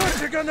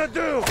 What you gonna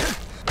do?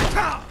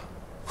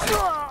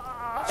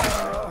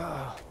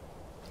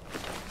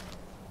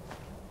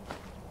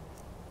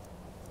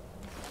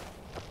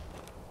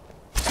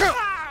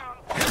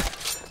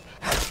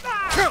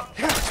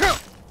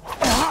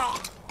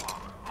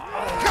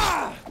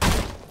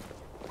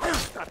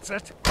 That's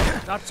it?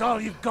 That's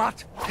all you've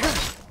got?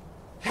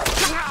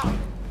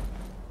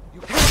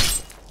 You can't.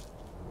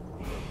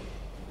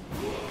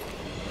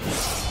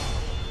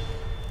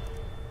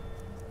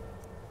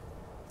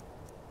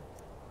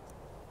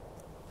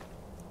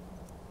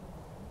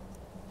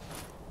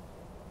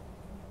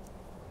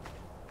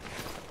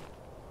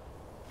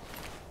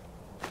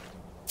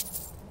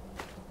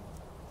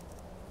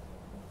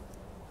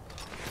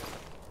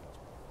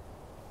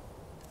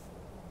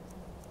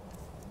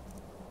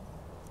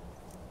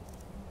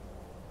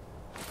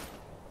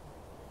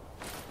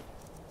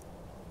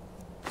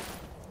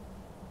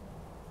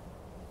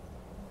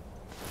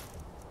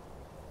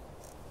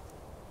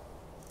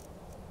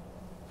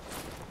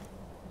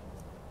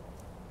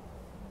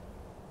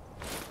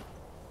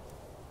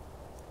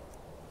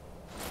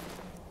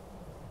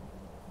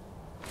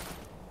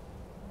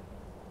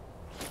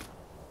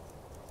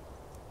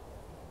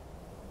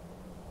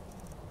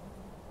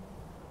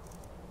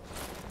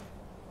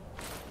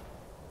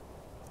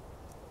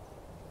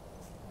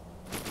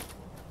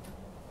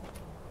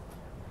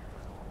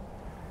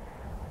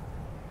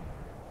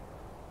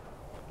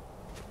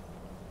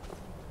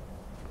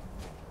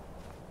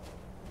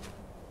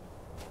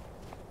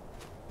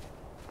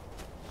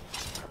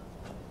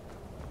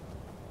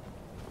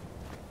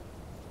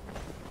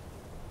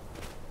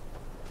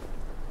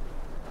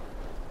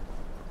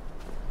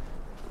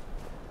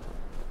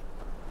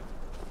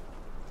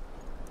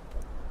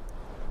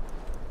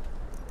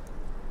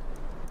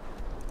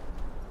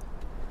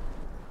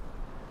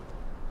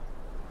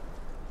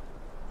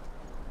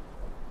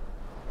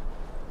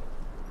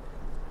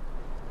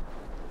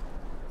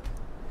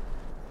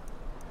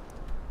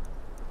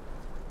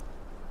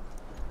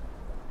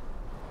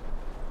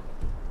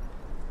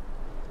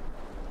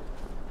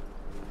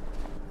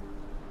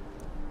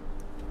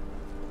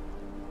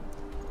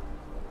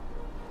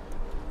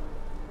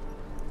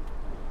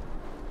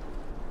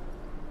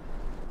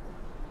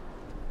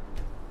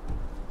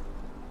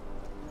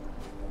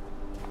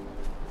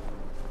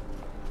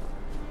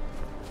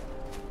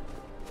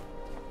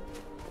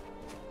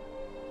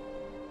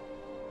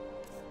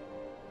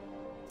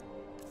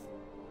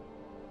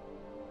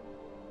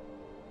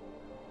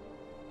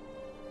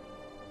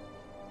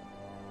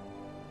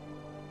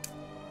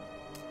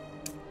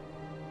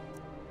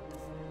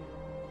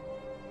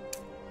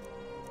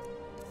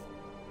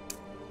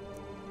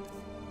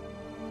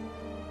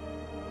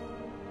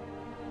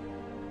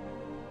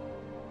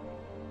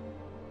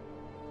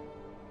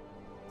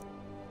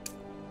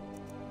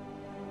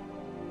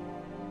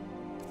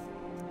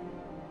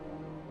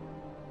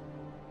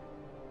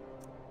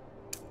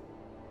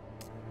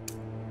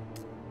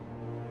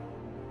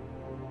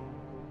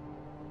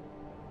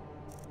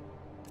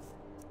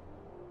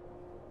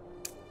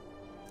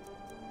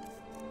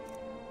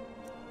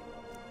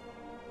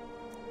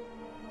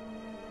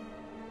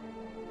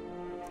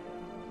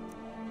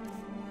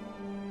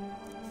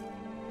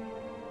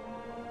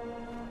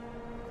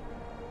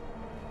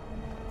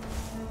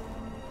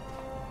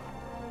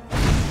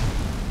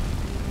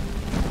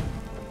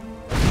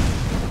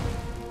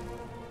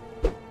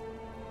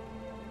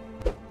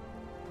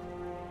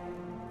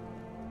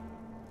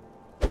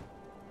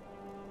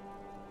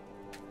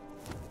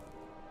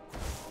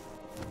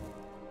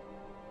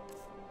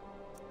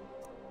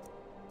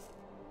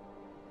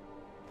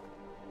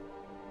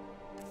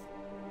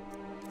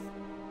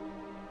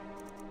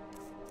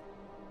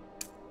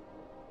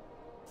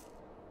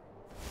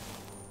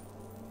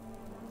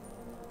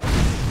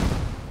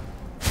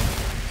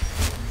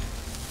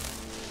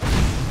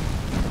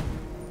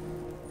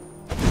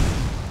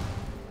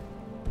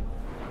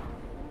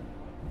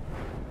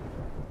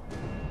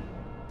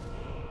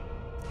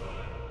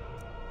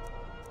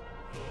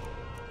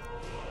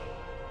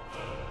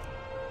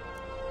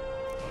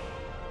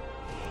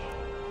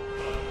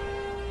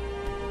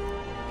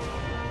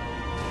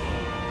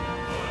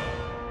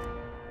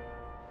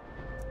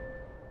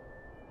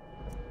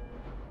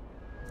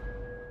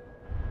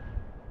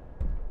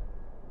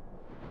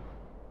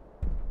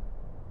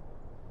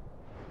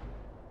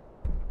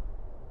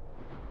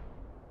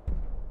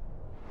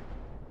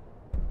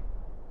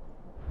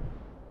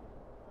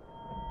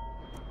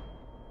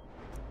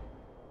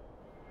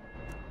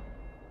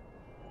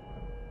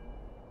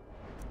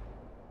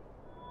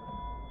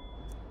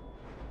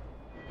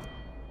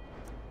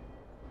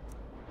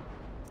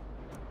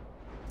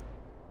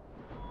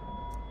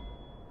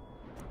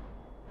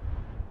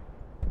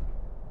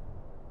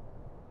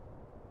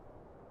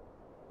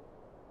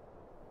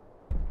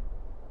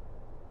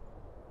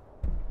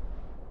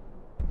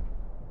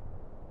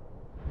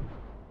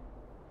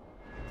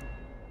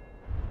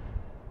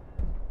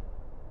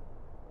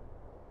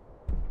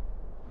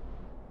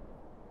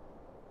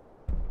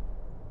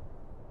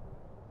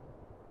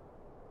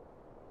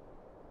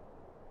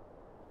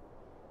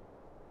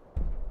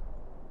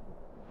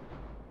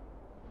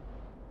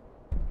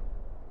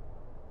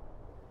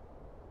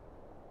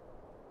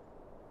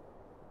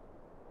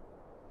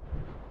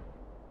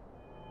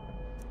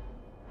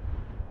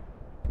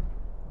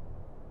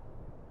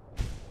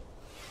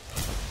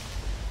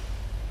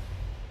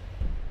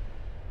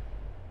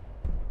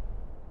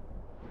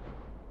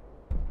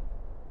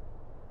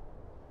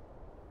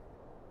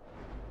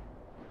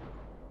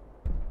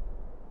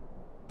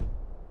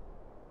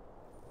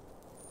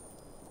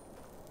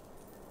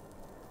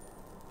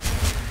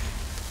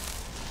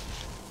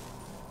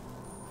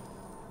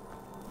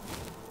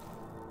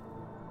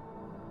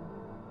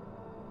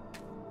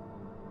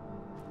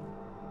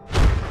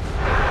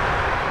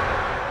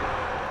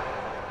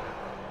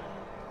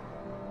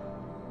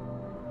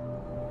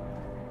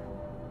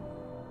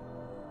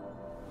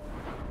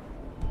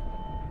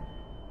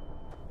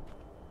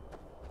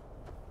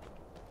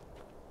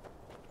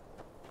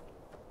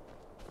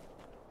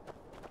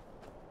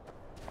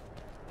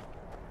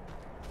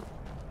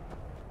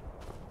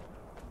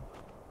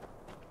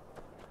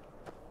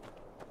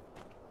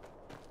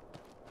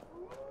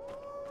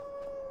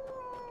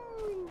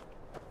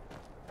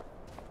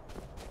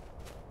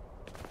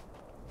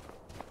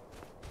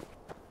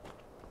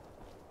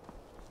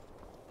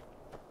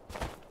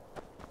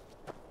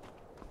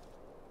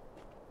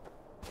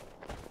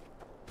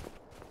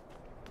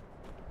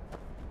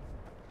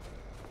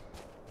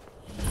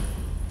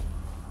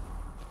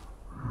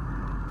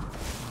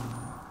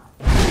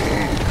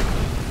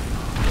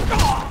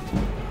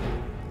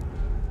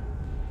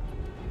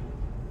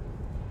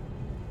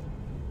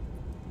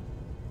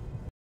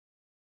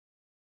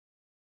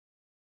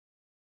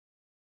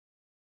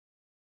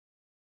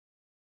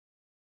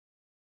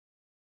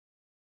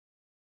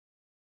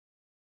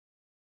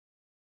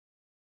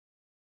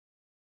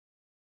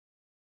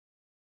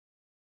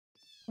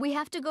 We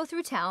have to go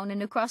through town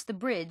and across the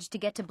bridge to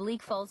get to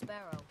Bleak Falls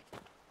Barrow.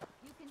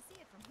 You can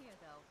see it from here,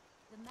 though.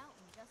 The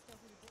mountain just over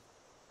the bridge.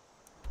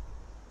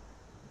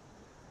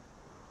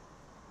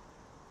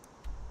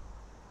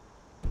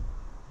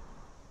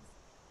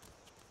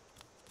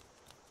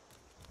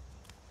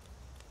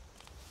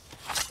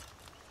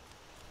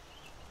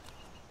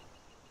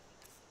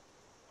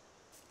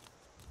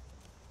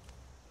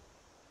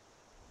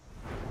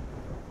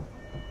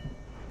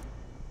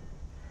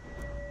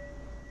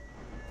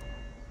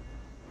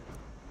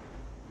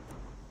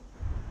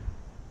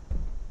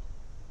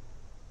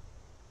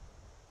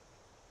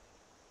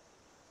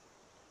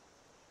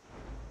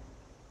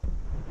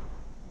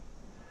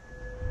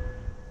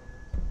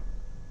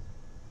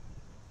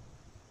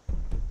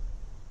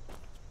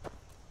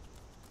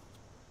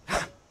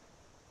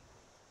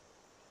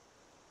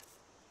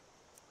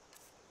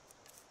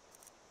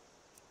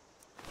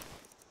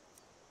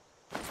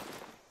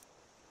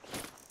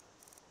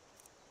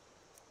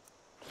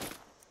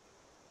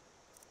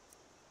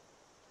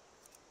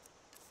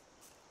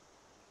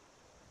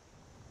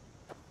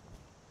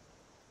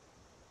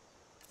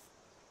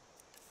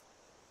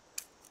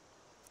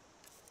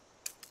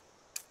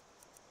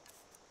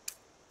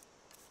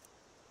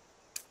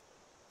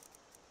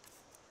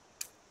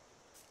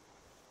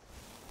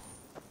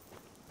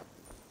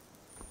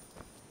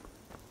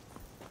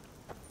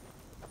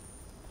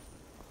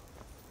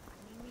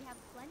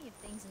 Plenty of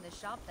things in the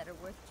shop that are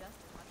worth just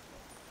as much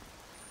gold.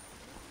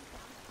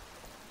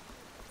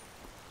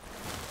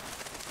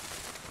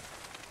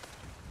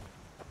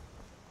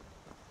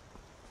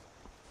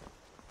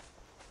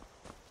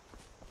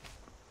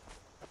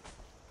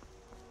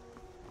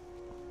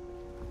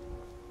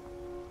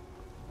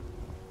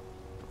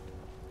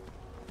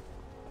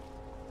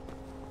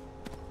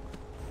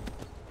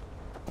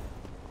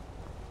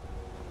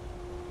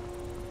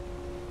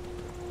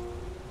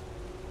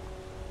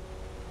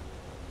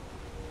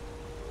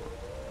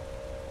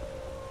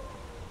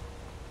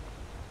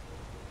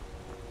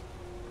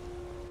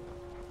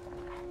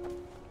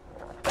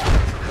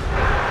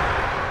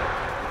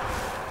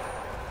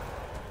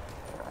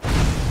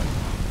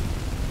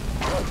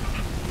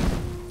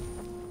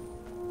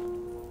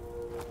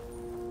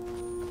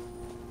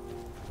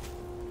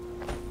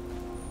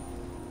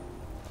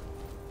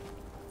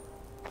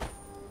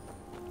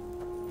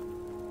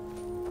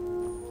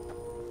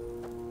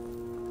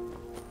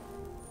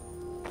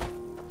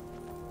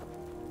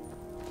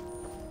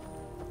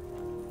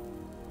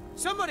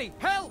 Somebody,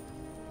 help!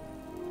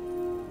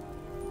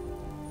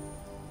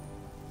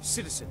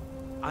 Citizen,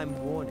 I'm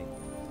warning.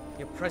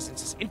 Your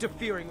presence is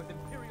interfering with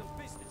Imperial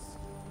business.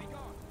 Be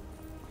gone.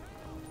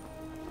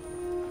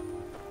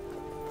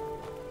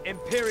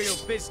 Imperial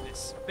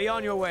business. Be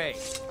on your way.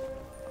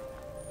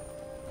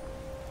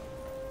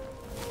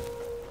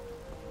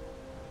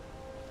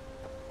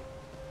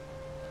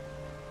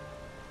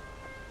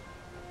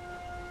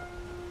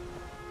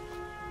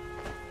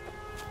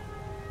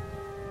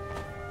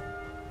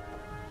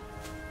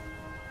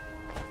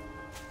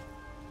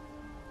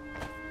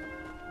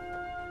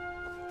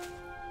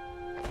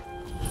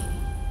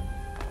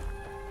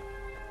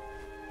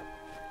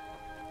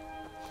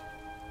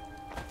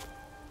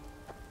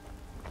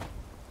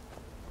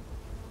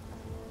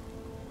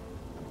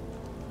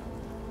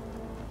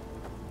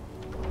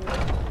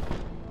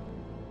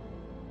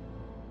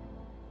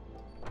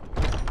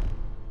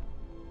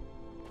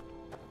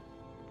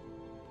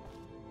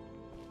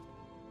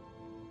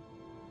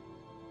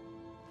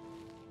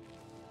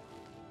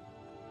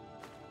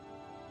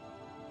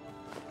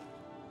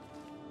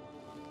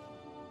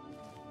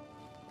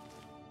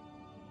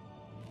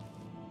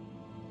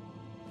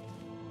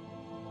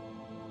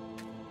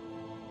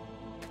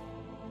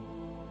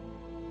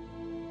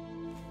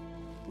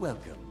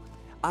 Welcome.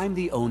 I'm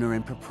the owner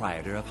and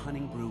proprietor of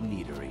Honningbrew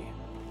Meadery.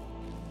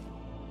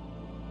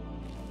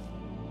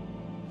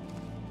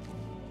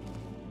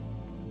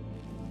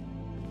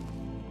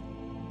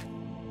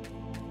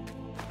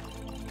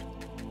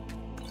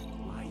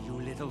 Why, you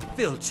little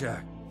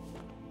filcher!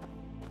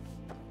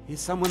 Is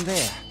someone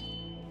there?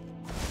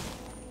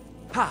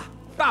 Ha!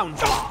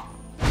 Found you!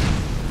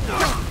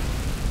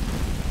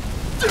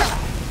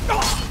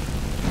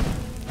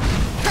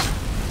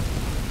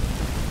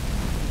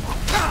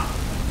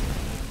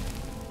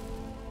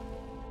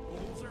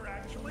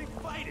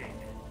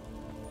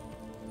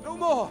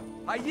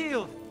 I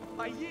yield!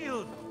 I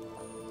yield!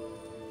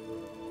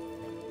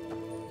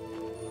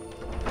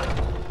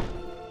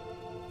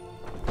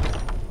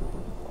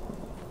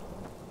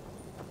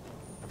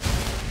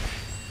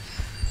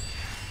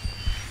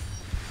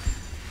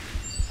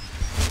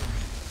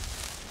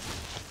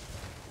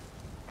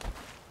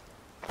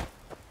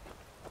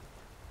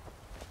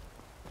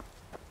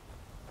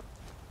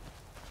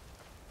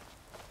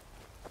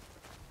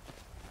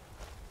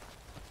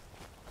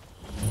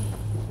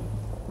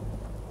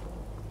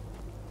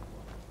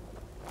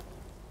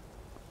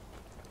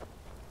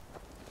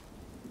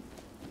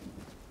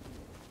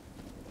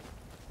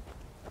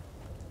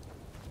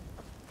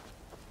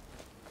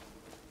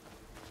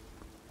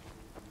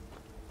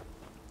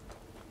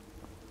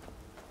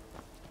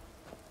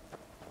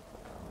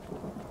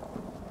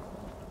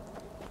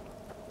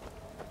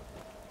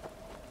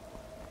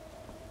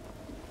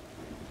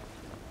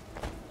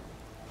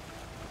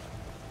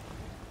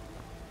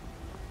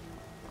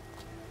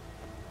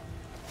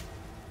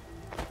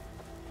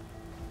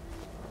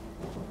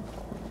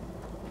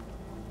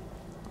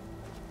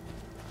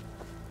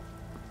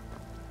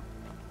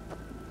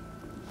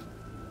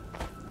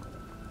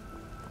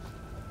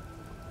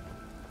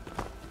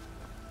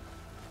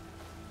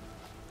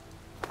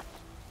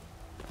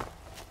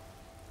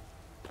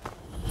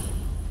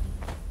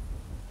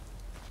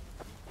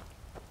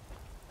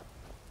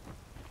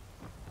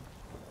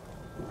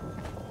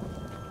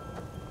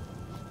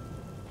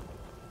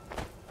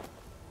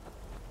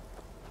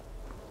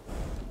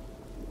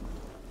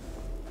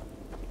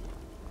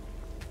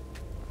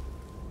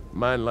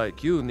 Man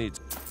like you needs...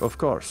 Of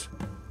course.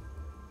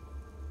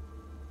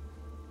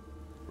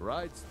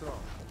 Ride strong.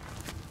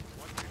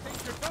 What do you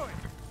think you're doing?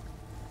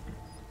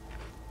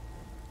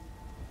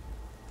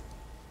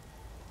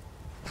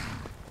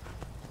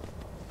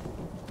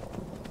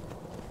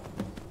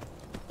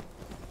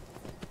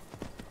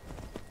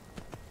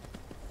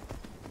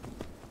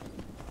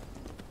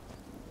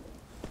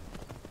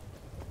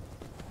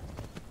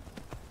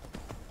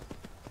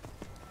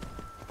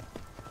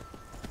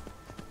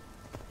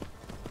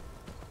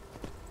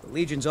 The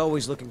Legion's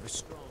always looking for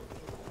strong.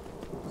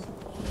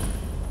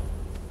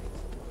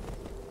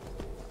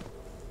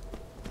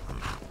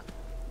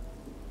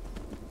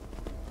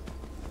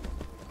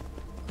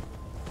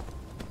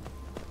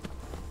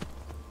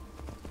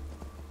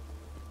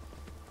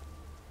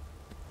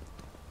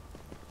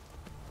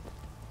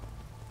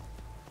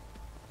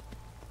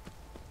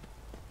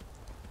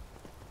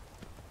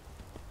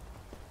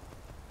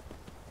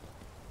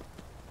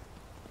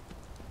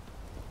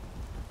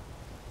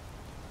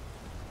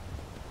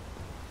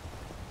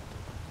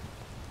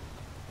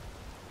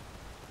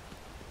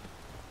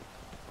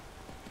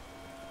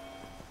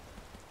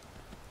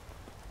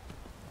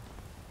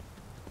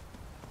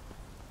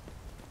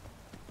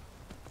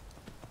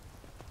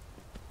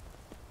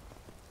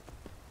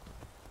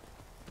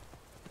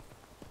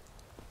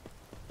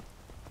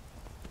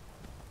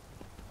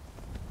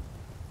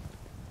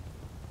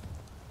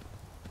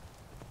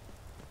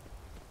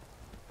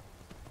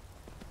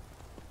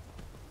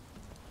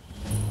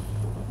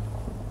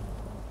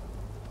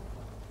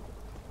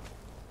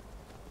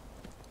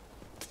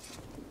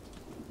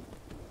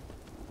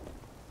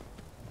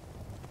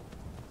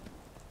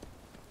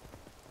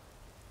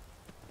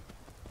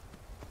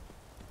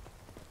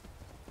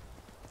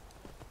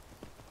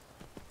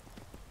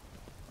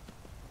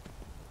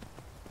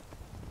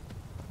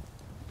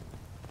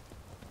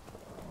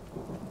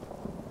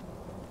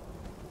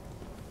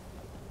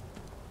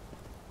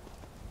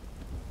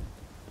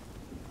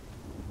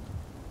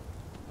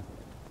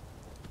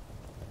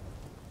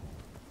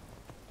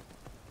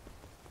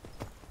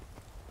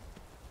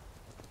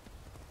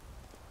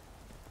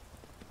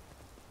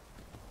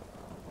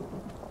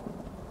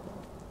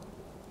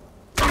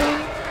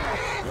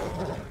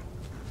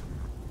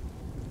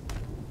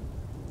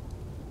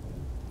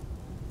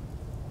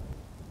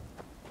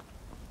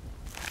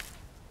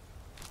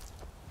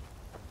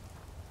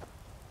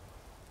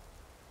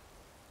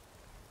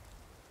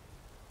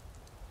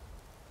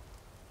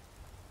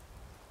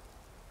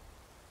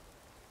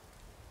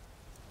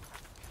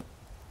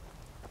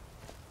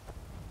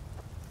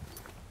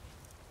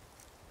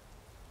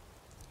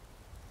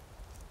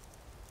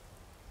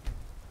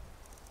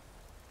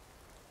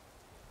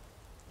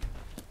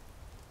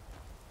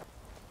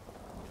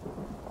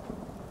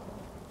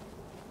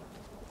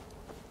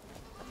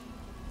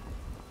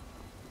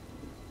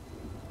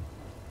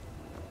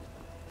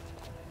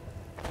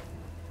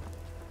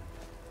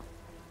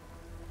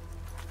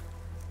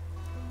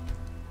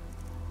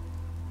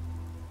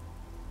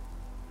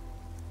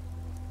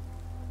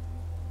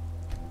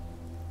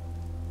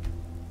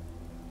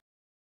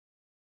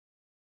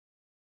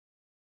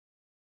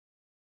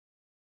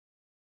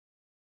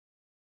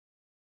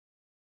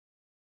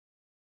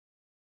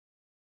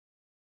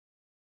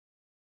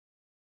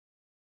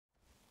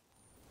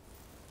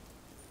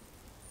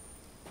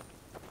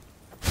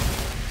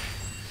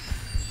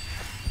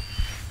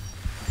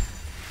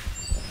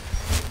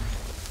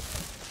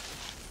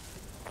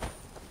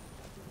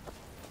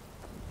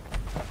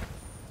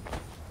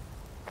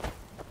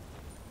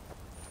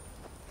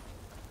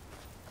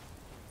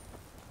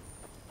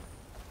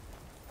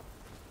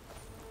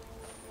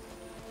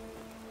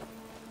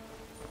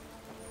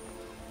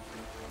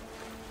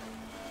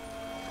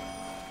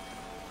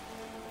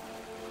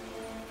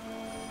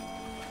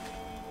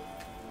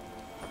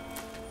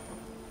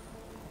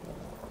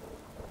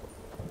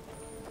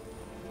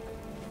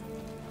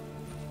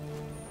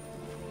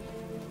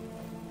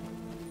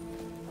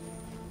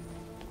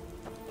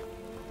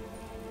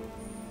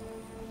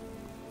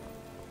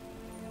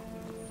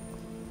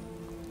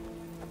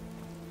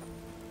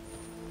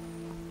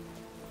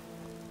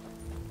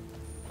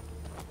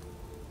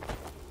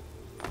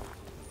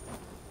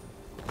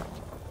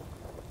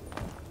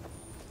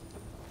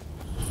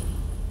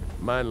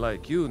 Man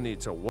like you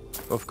needs a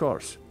Of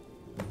course.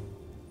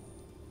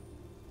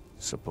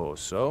 Suppose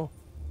so.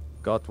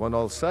 Got one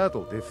all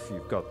saddled if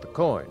you've got the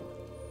coin.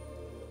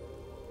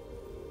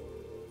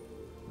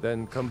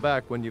 Then come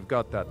back when you've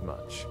got that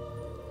much.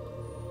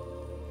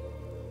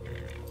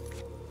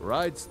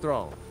 Ride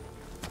strong.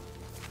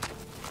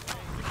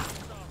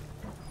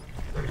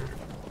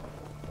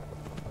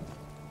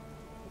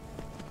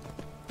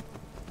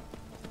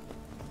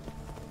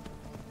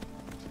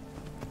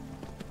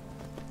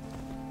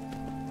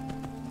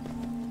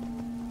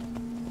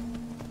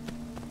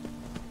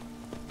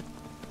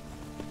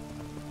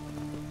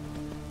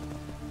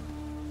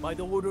 By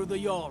the order of the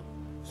Jarl,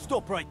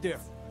 stop right there.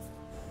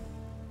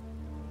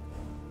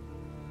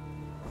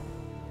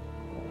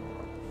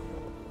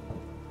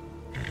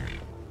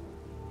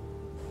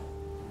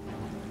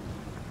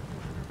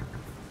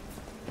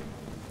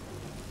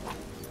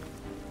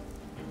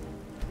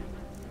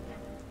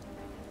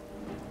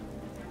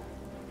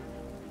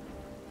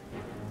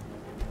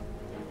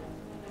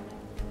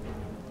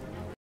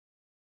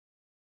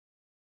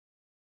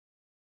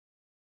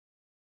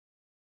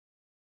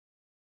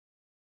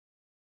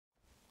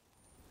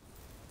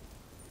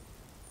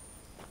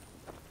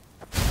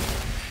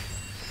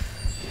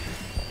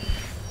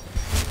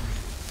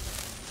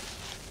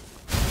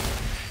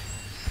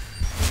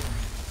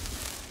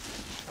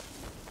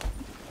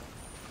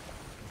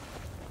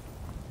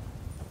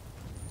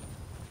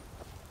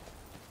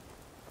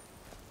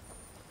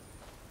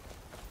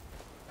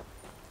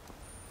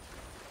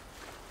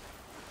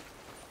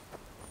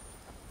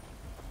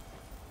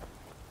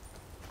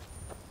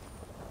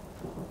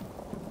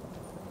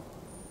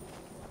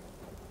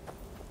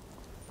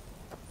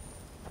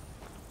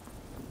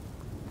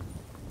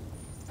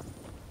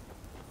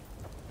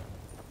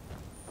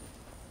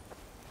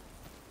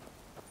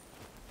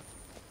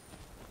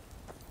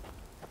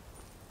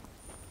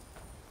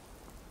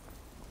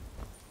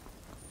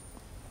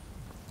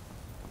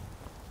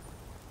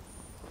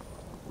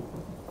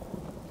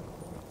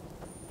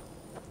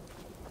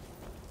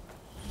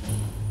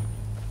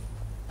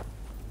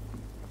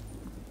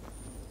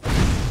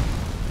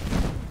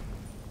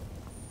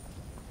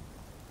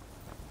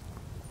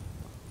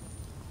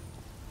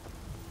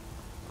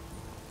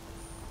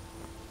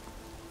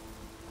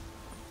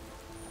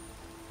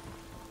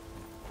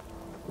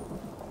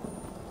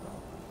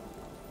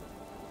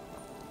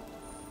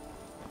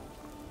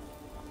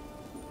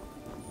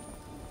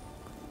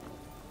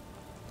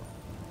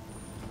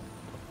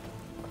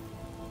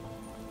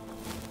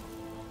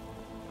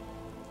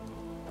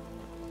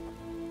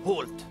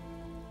 Halt!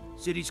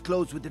 City's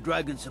closed with the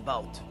dragons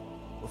about.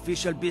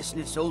 Official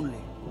business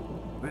only.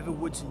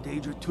 Riverwood's in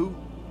danger too.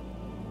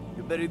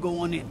 You better go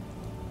on in.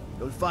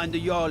 You'll find the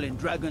Jarl in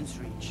Dragon's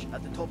Reach,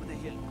 at the top of the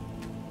hill.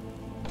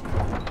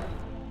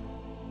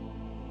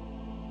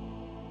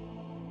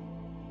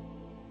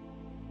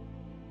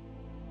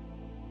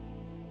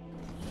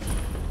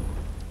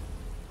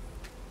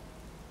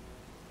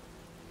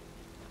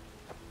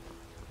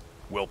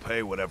 We'll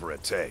pay whatever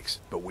it takes,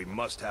 but we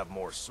must have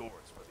more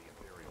swords for the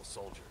Imperial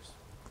soldiers.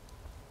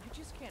 I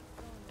just can't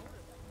fill an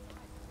order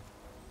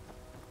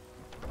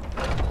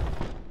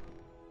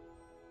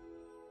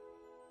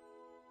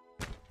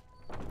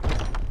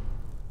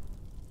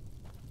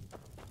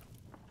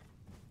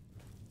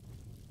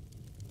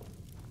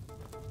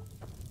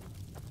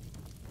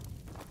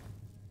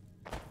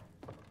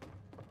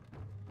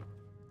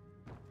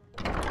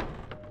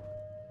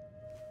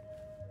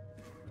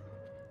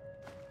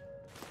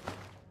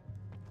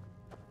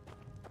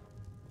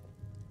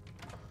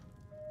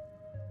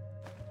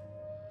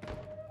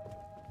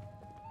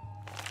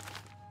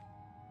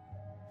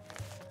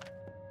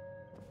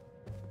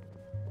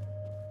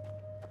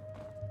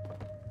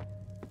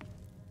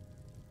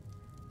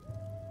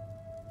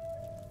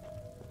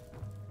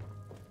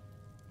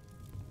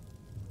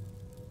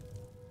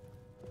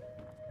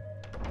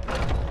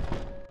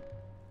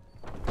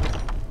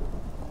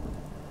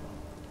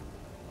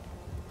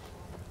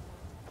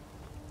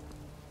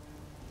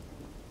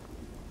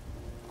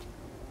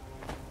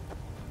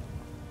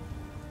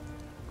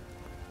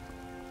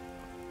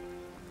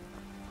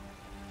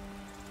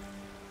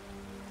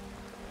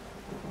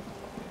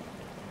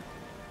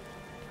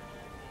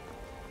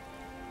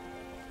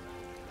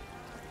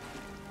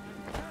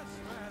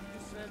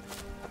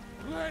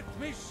Let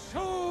me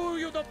show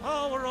you the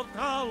power of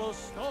Talos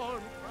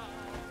Storm.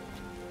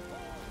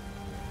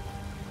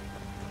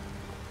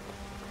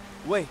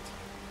 Wait.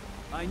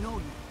 I know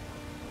you.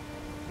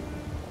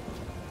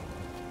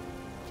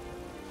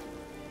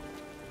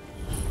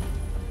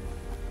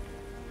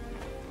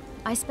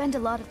 I spend a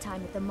lot of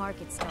time at the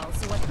market stall,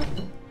 so what...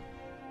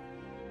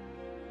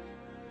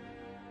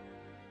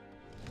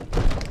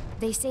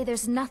 They say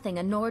there's nothing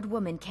a Nord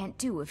woman can't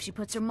do if she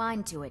puts her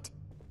mind to it.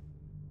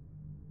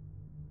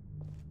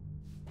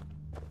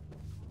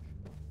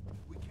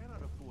 We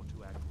cannot afford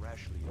to act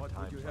rashly in What would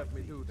times you have like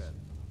me these. do then?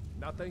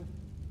 Nothing?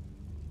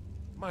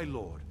 My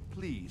lord,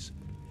 please.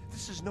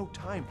 This is no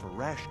time for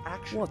rash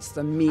action. What's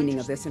the meaning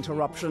of this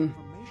interruption?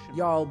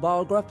 Jarl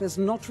Balgruuf is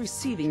not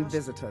receiving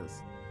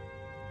visitors.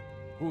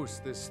 Who's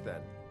this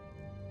then?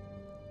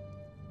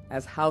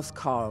 As House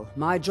Carl,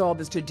 my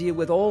job is to deal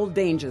with all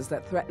dangers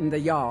that threaten the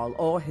Jarl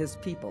or his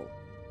people.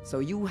 So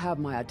you have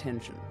my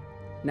attention.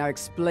 Now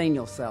explain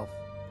yourself.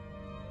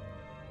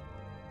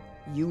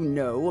 You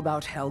know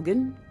about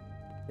Helgen?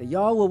 The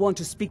Jarl will want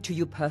to speak to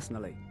you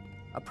personally.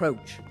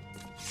 Approach.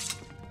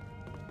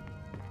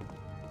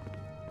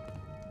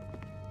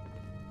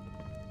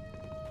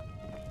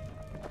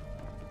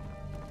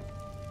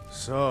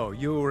 So,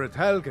 you were at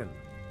Helgen.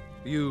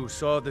 You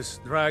saw this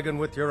dragon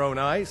with your own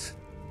eyes?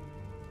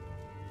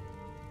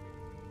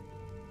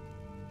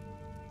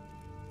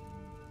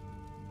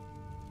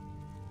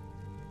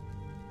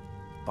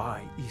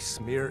 By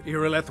Ysmir,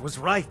 Irileth was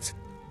right!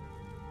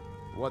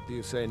 What do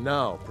you say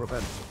now,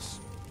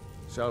 Proventus?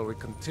 Shall we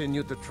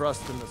continue to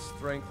trust in the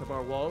strength of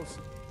our walls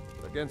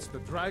against the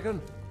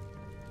dragon?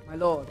 My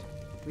lord,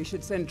 we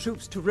should send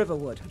troops to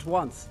Riverwood at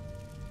once.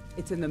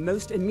 It's in the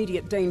most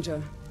immediate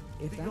danger.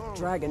 If that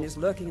dragon is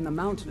lurking in the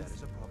mountains... That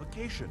is a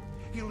provocation.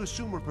 He'll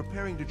assume we're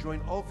preparing to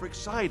join Ulfric's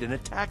side and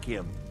attack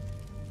him.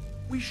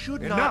 We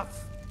should not...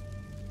 Enough!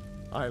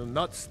 I'll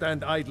not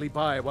stand idly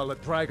by while the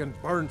dragon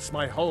burns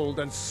my hold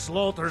and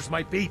slaughters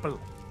my people.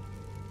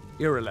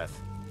 Irileth,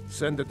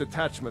 send a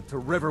detachment to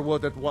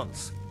Riverwood at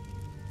once.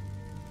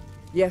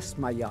 Yes,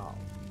 my Jarl.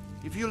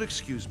 If you'll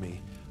excuse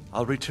me,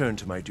 I'll return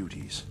to my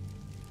duties.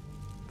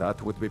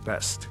 That would be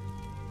best.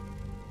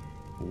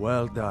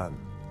 Well done.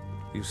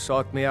 You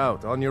sought me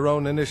out on your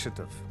own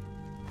initiative.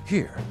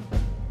 Here,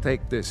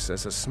 take this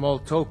as a small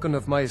token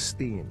of my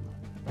esteem.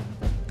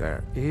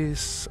 There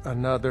is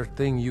another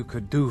thing you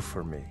could do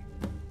for me.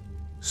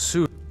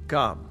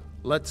 Come,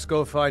 let's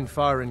go find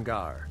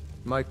Farengar,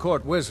 my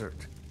court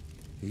wizard.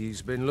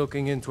 He's been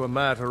looking into a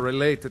matter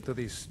related to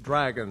these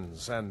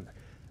dragons and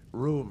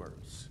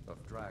rumors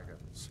of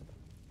dragons.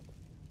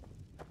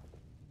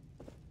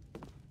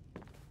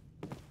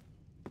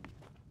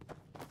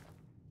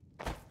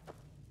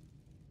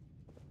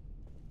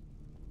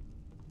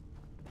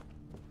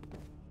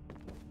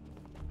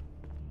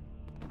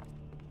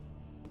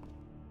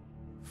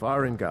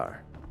 Farengar,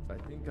 I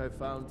think I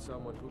found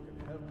someone who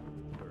can help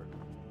you with your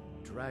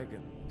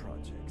dragon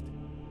project.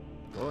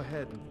 Go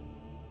ahead and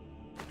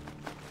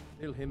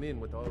fill him in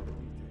with all the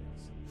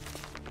details.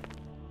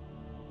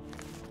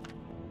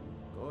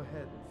 Go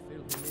ahead and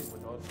fill him in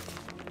with all the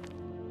details.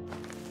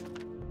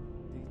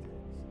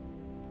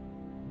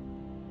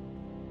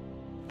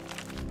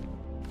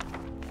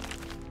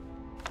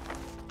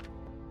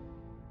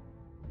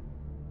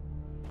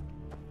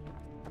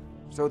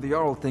 So the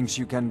Jarl thinks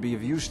you can be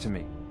of use to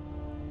me.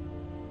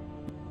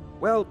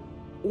 Well,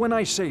 when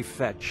I say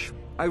fetch,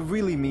 I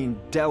really mean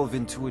delve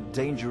into a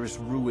dangerous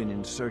ruin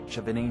in search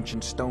of an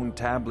ancient stone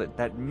tablet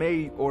that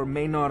may or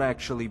may not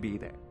actually be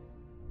there.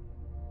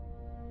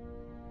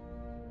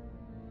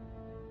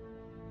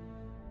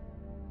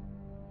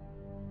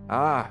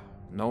 Ah,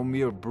 no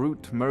mere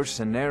brute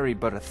mercenary,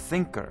 but a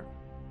thinker.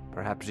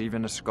 Perhaps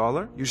even a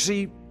scholar? You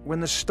see, when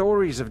the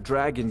stories of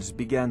dragons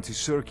began to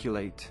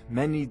circulate,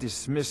 many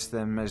dismissed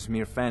them as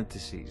mere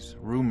fantasies,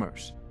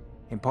 rumors,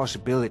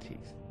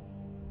 impossibilities.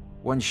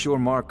 One sure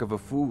mark of a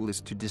fool is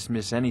to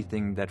dismiss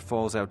anything that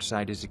falls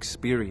outside his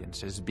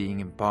experience as being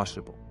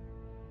impossible.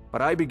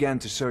 But I began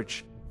to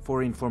search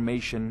for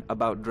information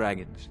about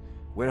dragons.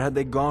 Where had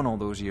they gone all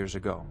those years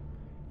ago?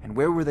 And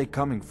where were they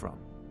coming from?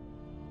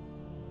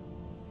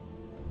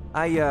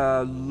 I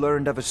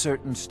learned of a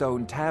certain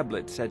stone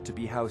tablet said to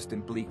be housed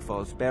in Bleak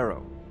Falls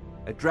Barrow.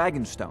 A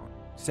dragon stone,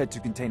 said to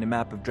contain a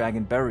map of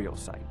dragon burial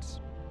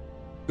sites.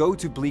 Go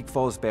to Bleak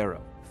Falls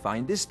Barrow,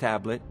 find this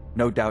tablet,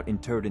 no doubt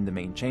interred in the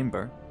main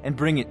chamber, and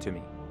bring it to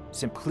me.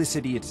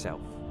 Simplicity itself.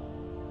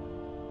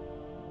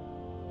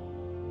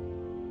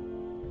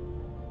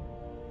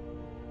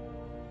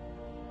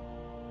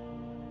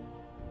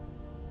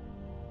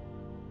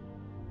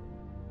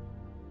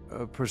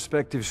 A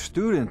prospective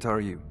student,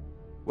 are you?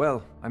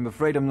 Well, I'm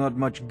afraid I'm not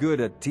much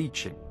good at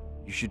teaching.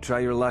 You should try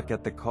your luck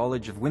at the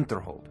College of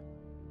Winterhold.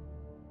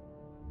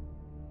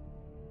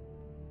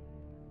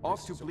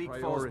 Off to Bleak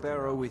Falls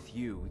Barrow with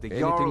you. The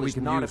Jarl is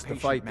not a patient to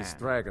fight man. this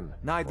dragon.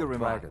 Neither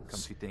am I, dragons.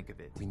 come to think of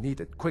it. We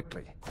need it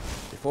quickly,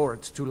 before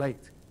it's too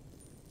late.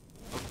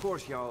 Of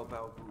course, Jarl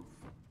Balboof.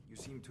 You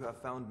seem to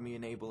have found me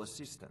an able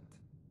assistant.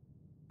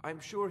 I'm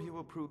sure he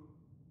will prove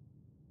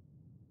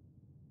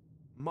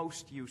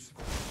most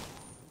useful.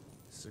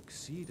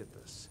 Succeed at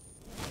this.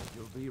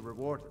 You'll be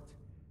rewarded.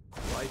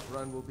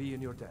 Whiterun will be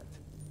in your debt.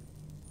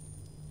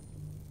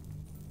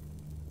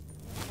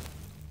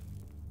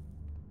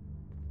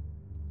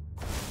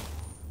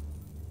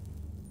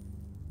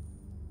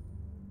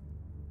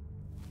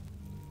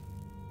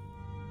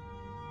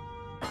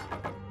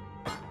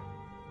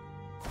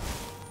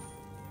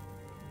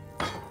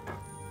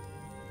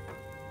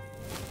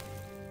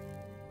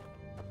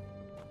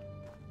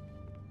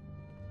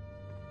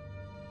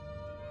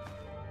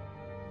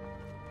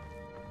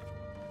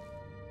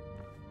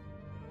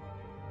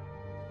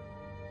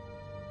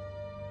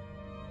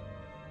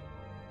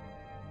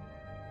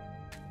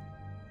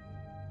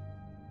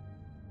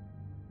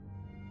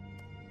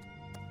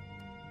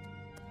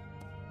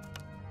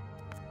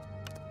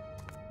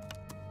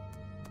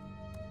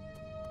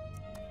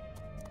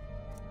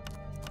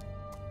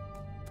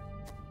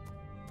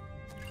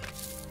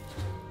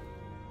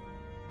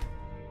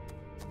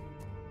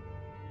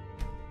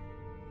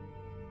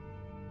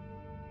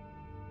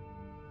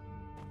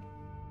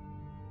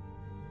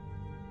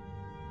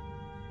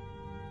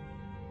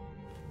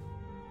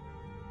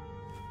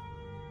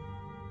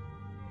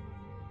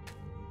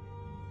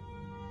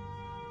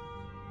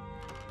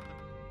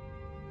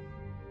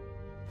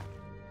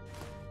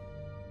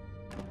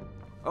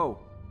 Oh,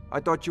 I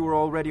thought you were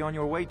already on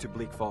your way to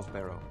Bleak Falls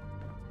Barrow.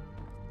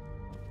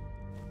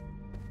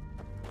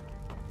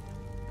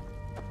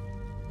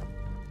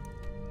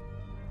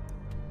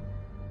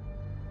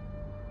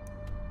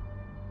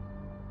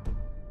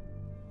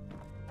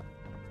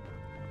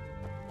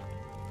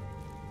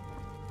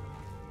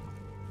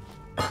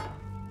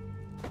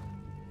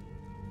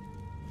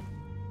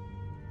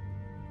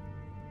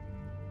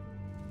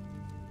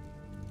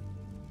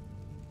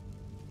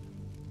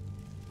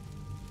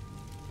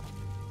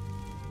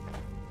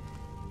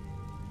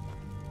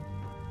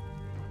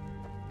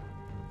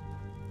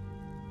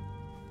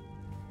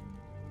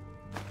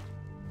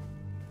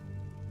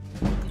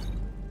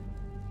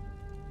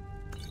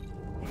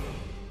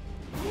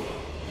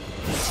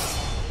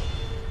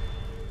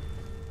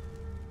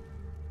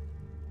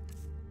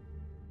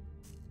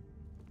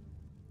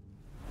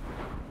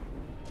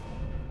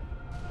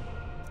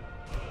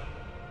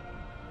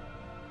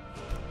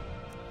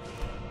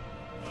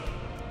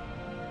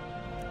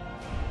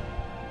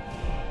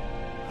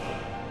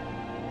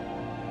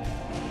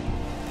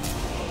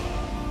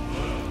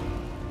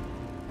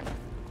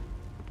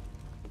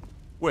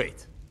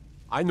 Wait.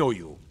 I know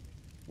you.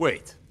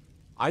 Wait.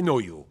 I know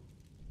you.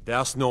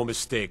 There's no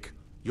mistake.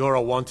 You're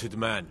a wanted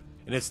man,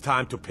 and it's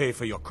time to pay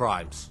for your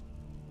crimes.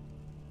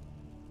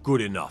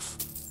 Good enough.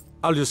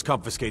 I'll just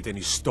confiscate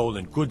any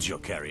stolen goods you're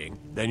carrying,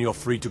 then you're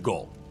free to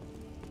go.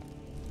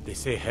 They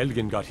say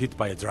Helgen got hit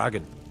by a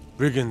dragon.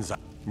 Brigands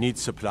need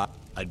supply.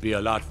 I'd be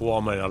a lot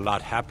warmer and a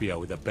lot happier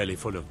with a belly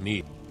full of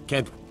meat.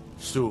 Can't...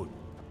 soon.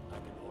 I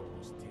can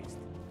almost taste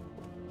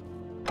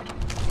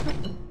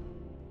it.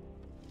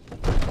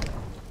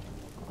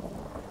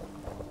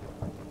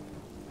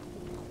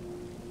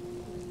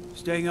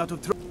 Staying out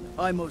of trouble.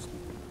 I most...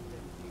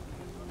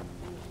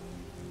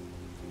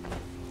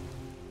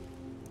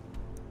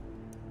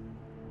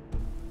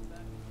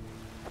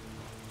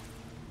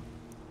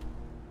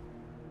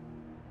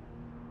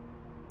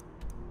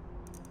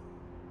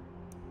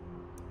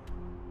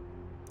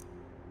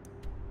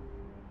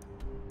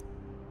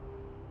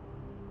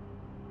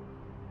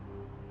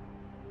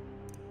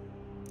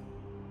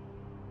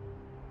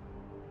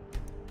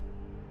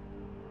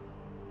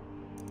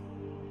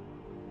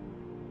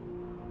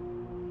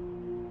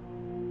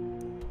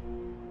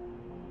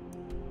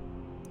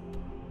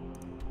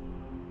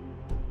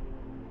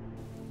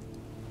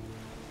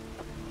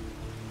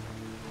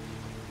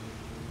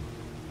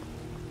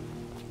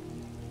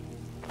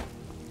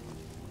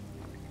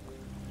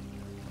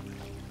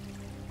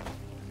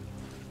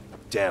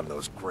 Damn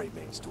those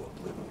Greymanes to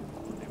oblivion.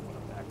 They want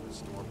to back the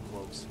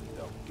Stormcloaks,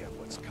 they'll get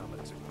what's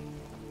coming to them.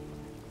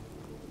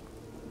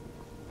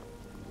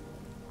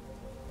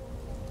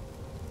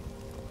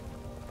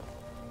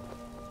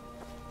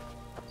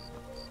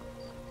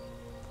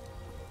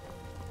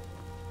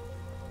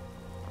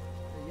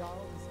 The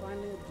Jarl has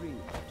finally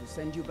agreed to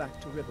send you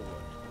back to Riverwood.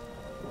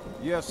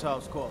 Yes,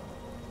 Housecarl.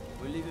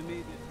 We'll leave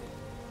immediately.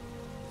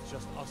 It's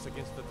just us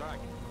against the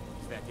dragon.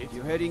 Is that it?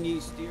 You're heading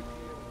east, steer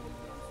clear.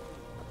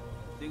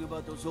 Think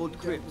about those old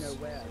crypts. know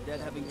where They're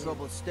having exactly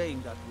trouble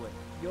staying that way.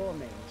 Your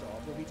main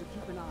job will be to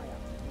keep an eye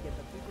out and get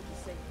the people to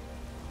safety.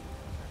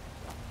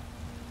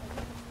 I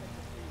don't expect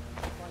you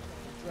to fight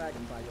off the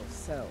dragon by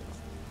yourselves.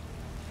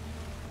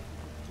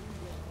 Do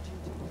your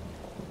duty.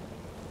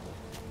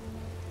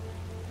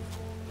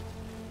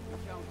 We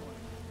count on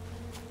it.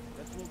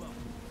 Let's move on.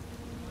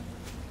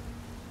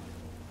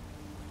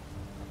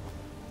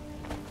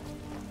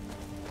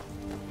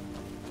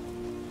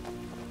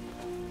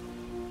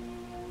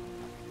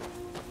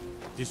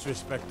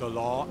 Disrespect the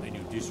law, and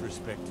you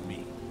disrespect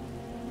me.